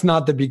like, that's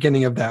not the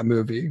beginning of that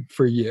movie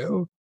for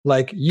you.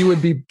 Like, you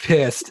would be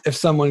pissed if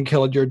someone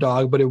killed your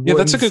dog, but it wouldn't. Yeah,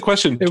 that's a good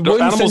question.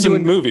 Animals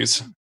in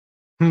movies.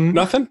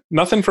 Nothing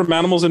from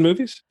animals in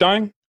movies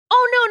dying?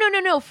 Oh,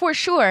 no, for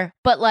sure.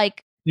 But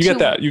like, you get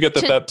that.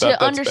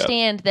 To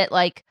understand bad. That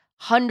like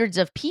hundreds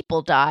of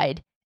people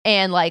died,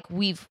 and like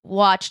we've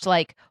watched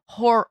like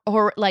horror,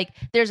 like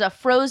there's a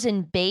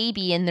frozen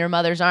baby in their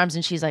mother's arms,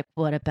 and she's like,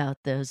 "What about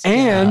those?"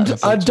 And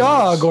a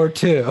dog or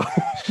 2.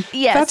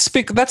 Yes,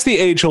 that's the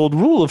age-old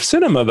rule of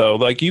cinema, though.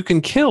 Like, you can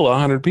kill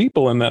 100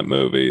 people in that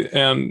movie,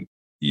 and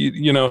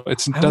you know,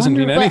 it doesn't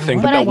mean anything.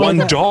 But that one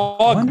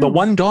dog, the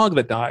one dog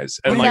that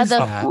dies, and like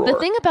the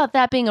thing about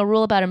that being a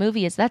rule about a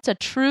movie is that's a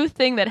true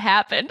thing that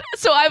happened.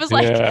 So I was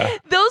like,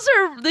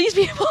 these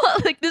people,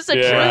 like, this is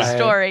a true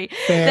story.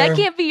 Fair. That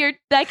can't be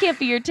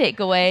your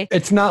takeaway.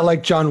 It's not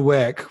like John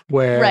Wick,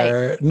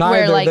 where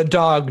neither the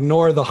dog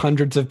nor the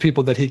hundreds of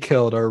people that he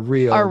killed are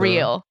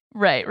real.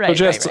 Right. So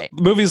just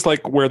movies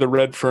like Where the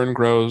Red Fern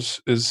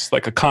Grows is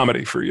like a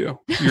comedy for you.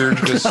 You're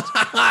just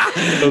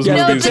those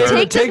movies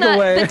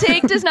the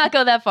take does not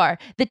go that far.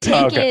 The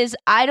take is,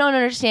 I don't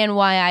understand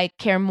why I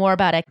care more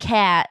about a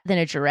cat than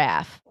a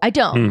giraffe. I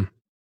don't.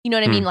 You know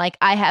what I mean? Like,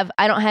 I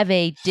don't have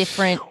a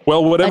different.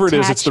 Well, whatever it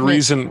is, it's the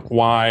reason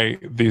why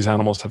these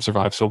animals have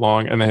survived so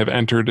long, and they have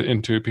entered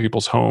into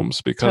people's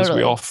homes, because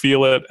we all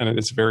feel it, and it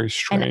is very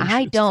strange. And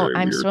I don't.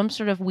 I'm some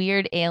sort of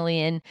weird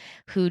alien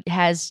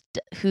who's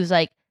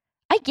like,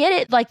 I get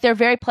it. Like, they're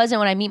very pleasant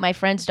when I meet my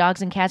friends'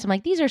 dogs and cats. I'm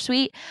like, these are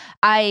sweet.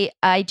 I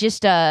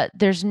just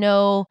there's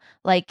no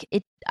like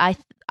it.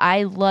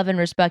 I love and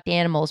respect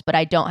animals, but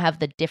I don't have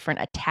the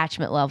different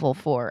attachment level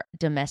for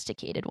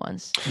domesticated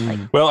ones. Like,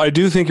 well, I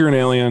do think you're an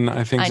alien.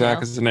 I think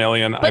Zach is an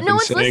alien. I've been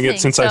saying it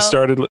since I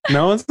started.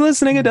 No one's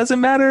listening. It doesn't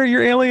matter.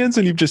 You're aliens,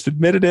 and you've just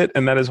admitted it.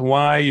 And that is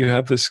why you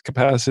have this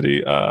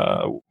capacity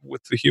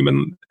with the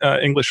human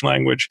English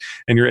language,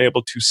 and you're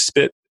able to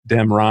spit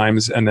them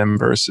rhymes and them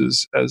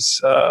verses as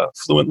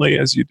fluently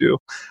as you do.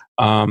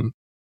 I'm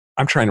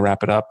trying to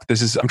wrap it up.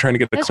 I'm trying to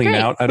get the clean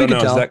out. I don't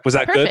know. Was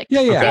that perfect?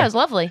 Good? Yeah, it was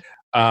lovely.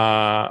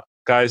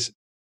 Guys,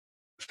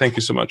 thank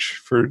you so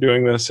much for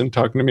doing this and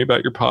talking to me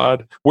about your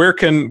pod. Where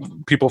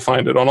can people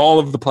find it? On all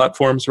of the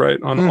platforms, right?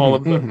 On all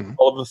of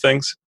the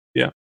things.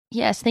 Yeah.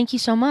 Yes, thank you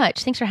so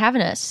much. Thanks for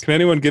having us. Can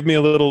anyone give me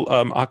a little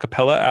a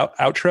cappella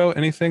outro?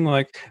 Anything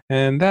like,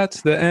 and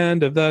that's the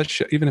end of the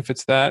show. Even if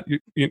it's that,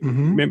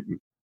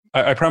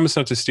 I promise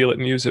not to steal it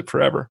and use it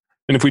forever.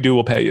 And if we do,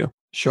 we'll pay you.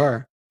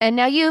 Sure. And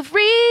now you've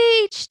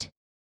reached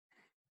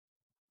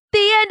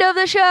the end of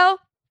the show.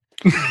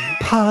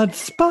 Pod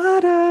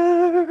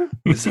Spotter.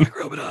 Zack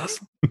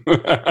Robidas.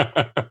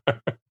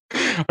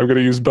 I'm going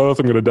to use both.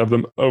 I'm going to dub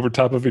them over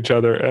top of each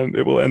other, and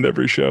it will end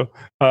every show.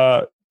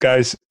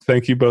 Guys,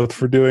 thank you both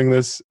for doing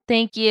this.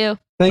 Thank you.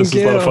 This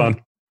was a lot of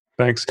fun.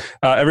 Thanks.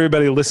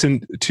 Everybody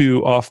listen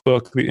to Off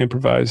Book, the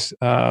improvised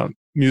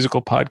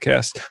musical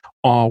podcast,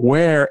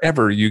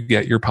 wherever you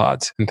get your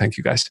pods. And thank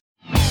you, guys.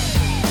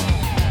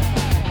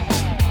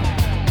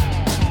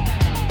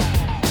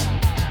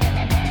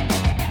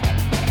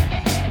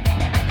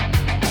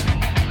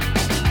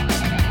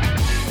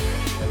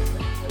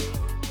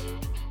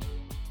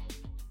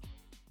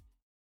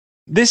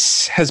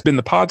 This has been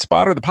the Pod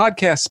Spotter, the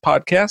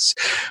podcast,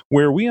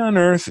 where we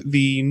unearth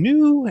the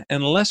new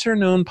and lesser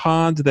known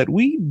pods that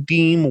we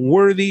deem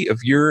worthy of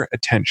your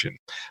attention.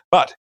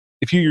 But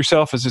if you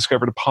yourself has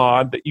discovered a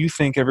pod that you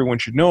think everyone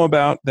should know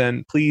about,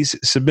 then please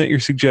submit your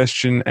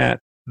suggestion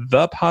at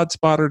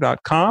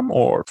thepodspotter.com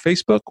or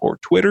Facebook or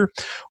Twitter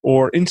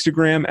or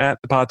Instagram at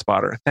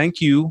thepodspotter.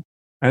 Thank you,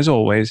 as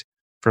always,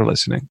 for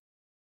listening.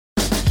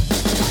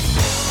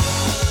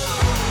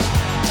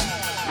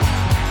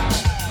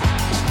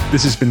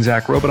 This has been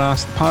Zack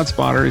Robidas. The Pod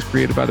Spotter is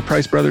created by the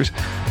Price Brothers,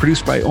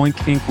 produced by Oink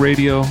Inc.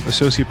 Radio,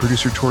 associate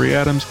producer Tori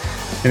Adams,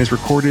 and is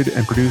recorded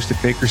and produced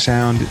at Baker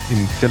Sound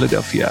in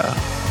Philadelphia.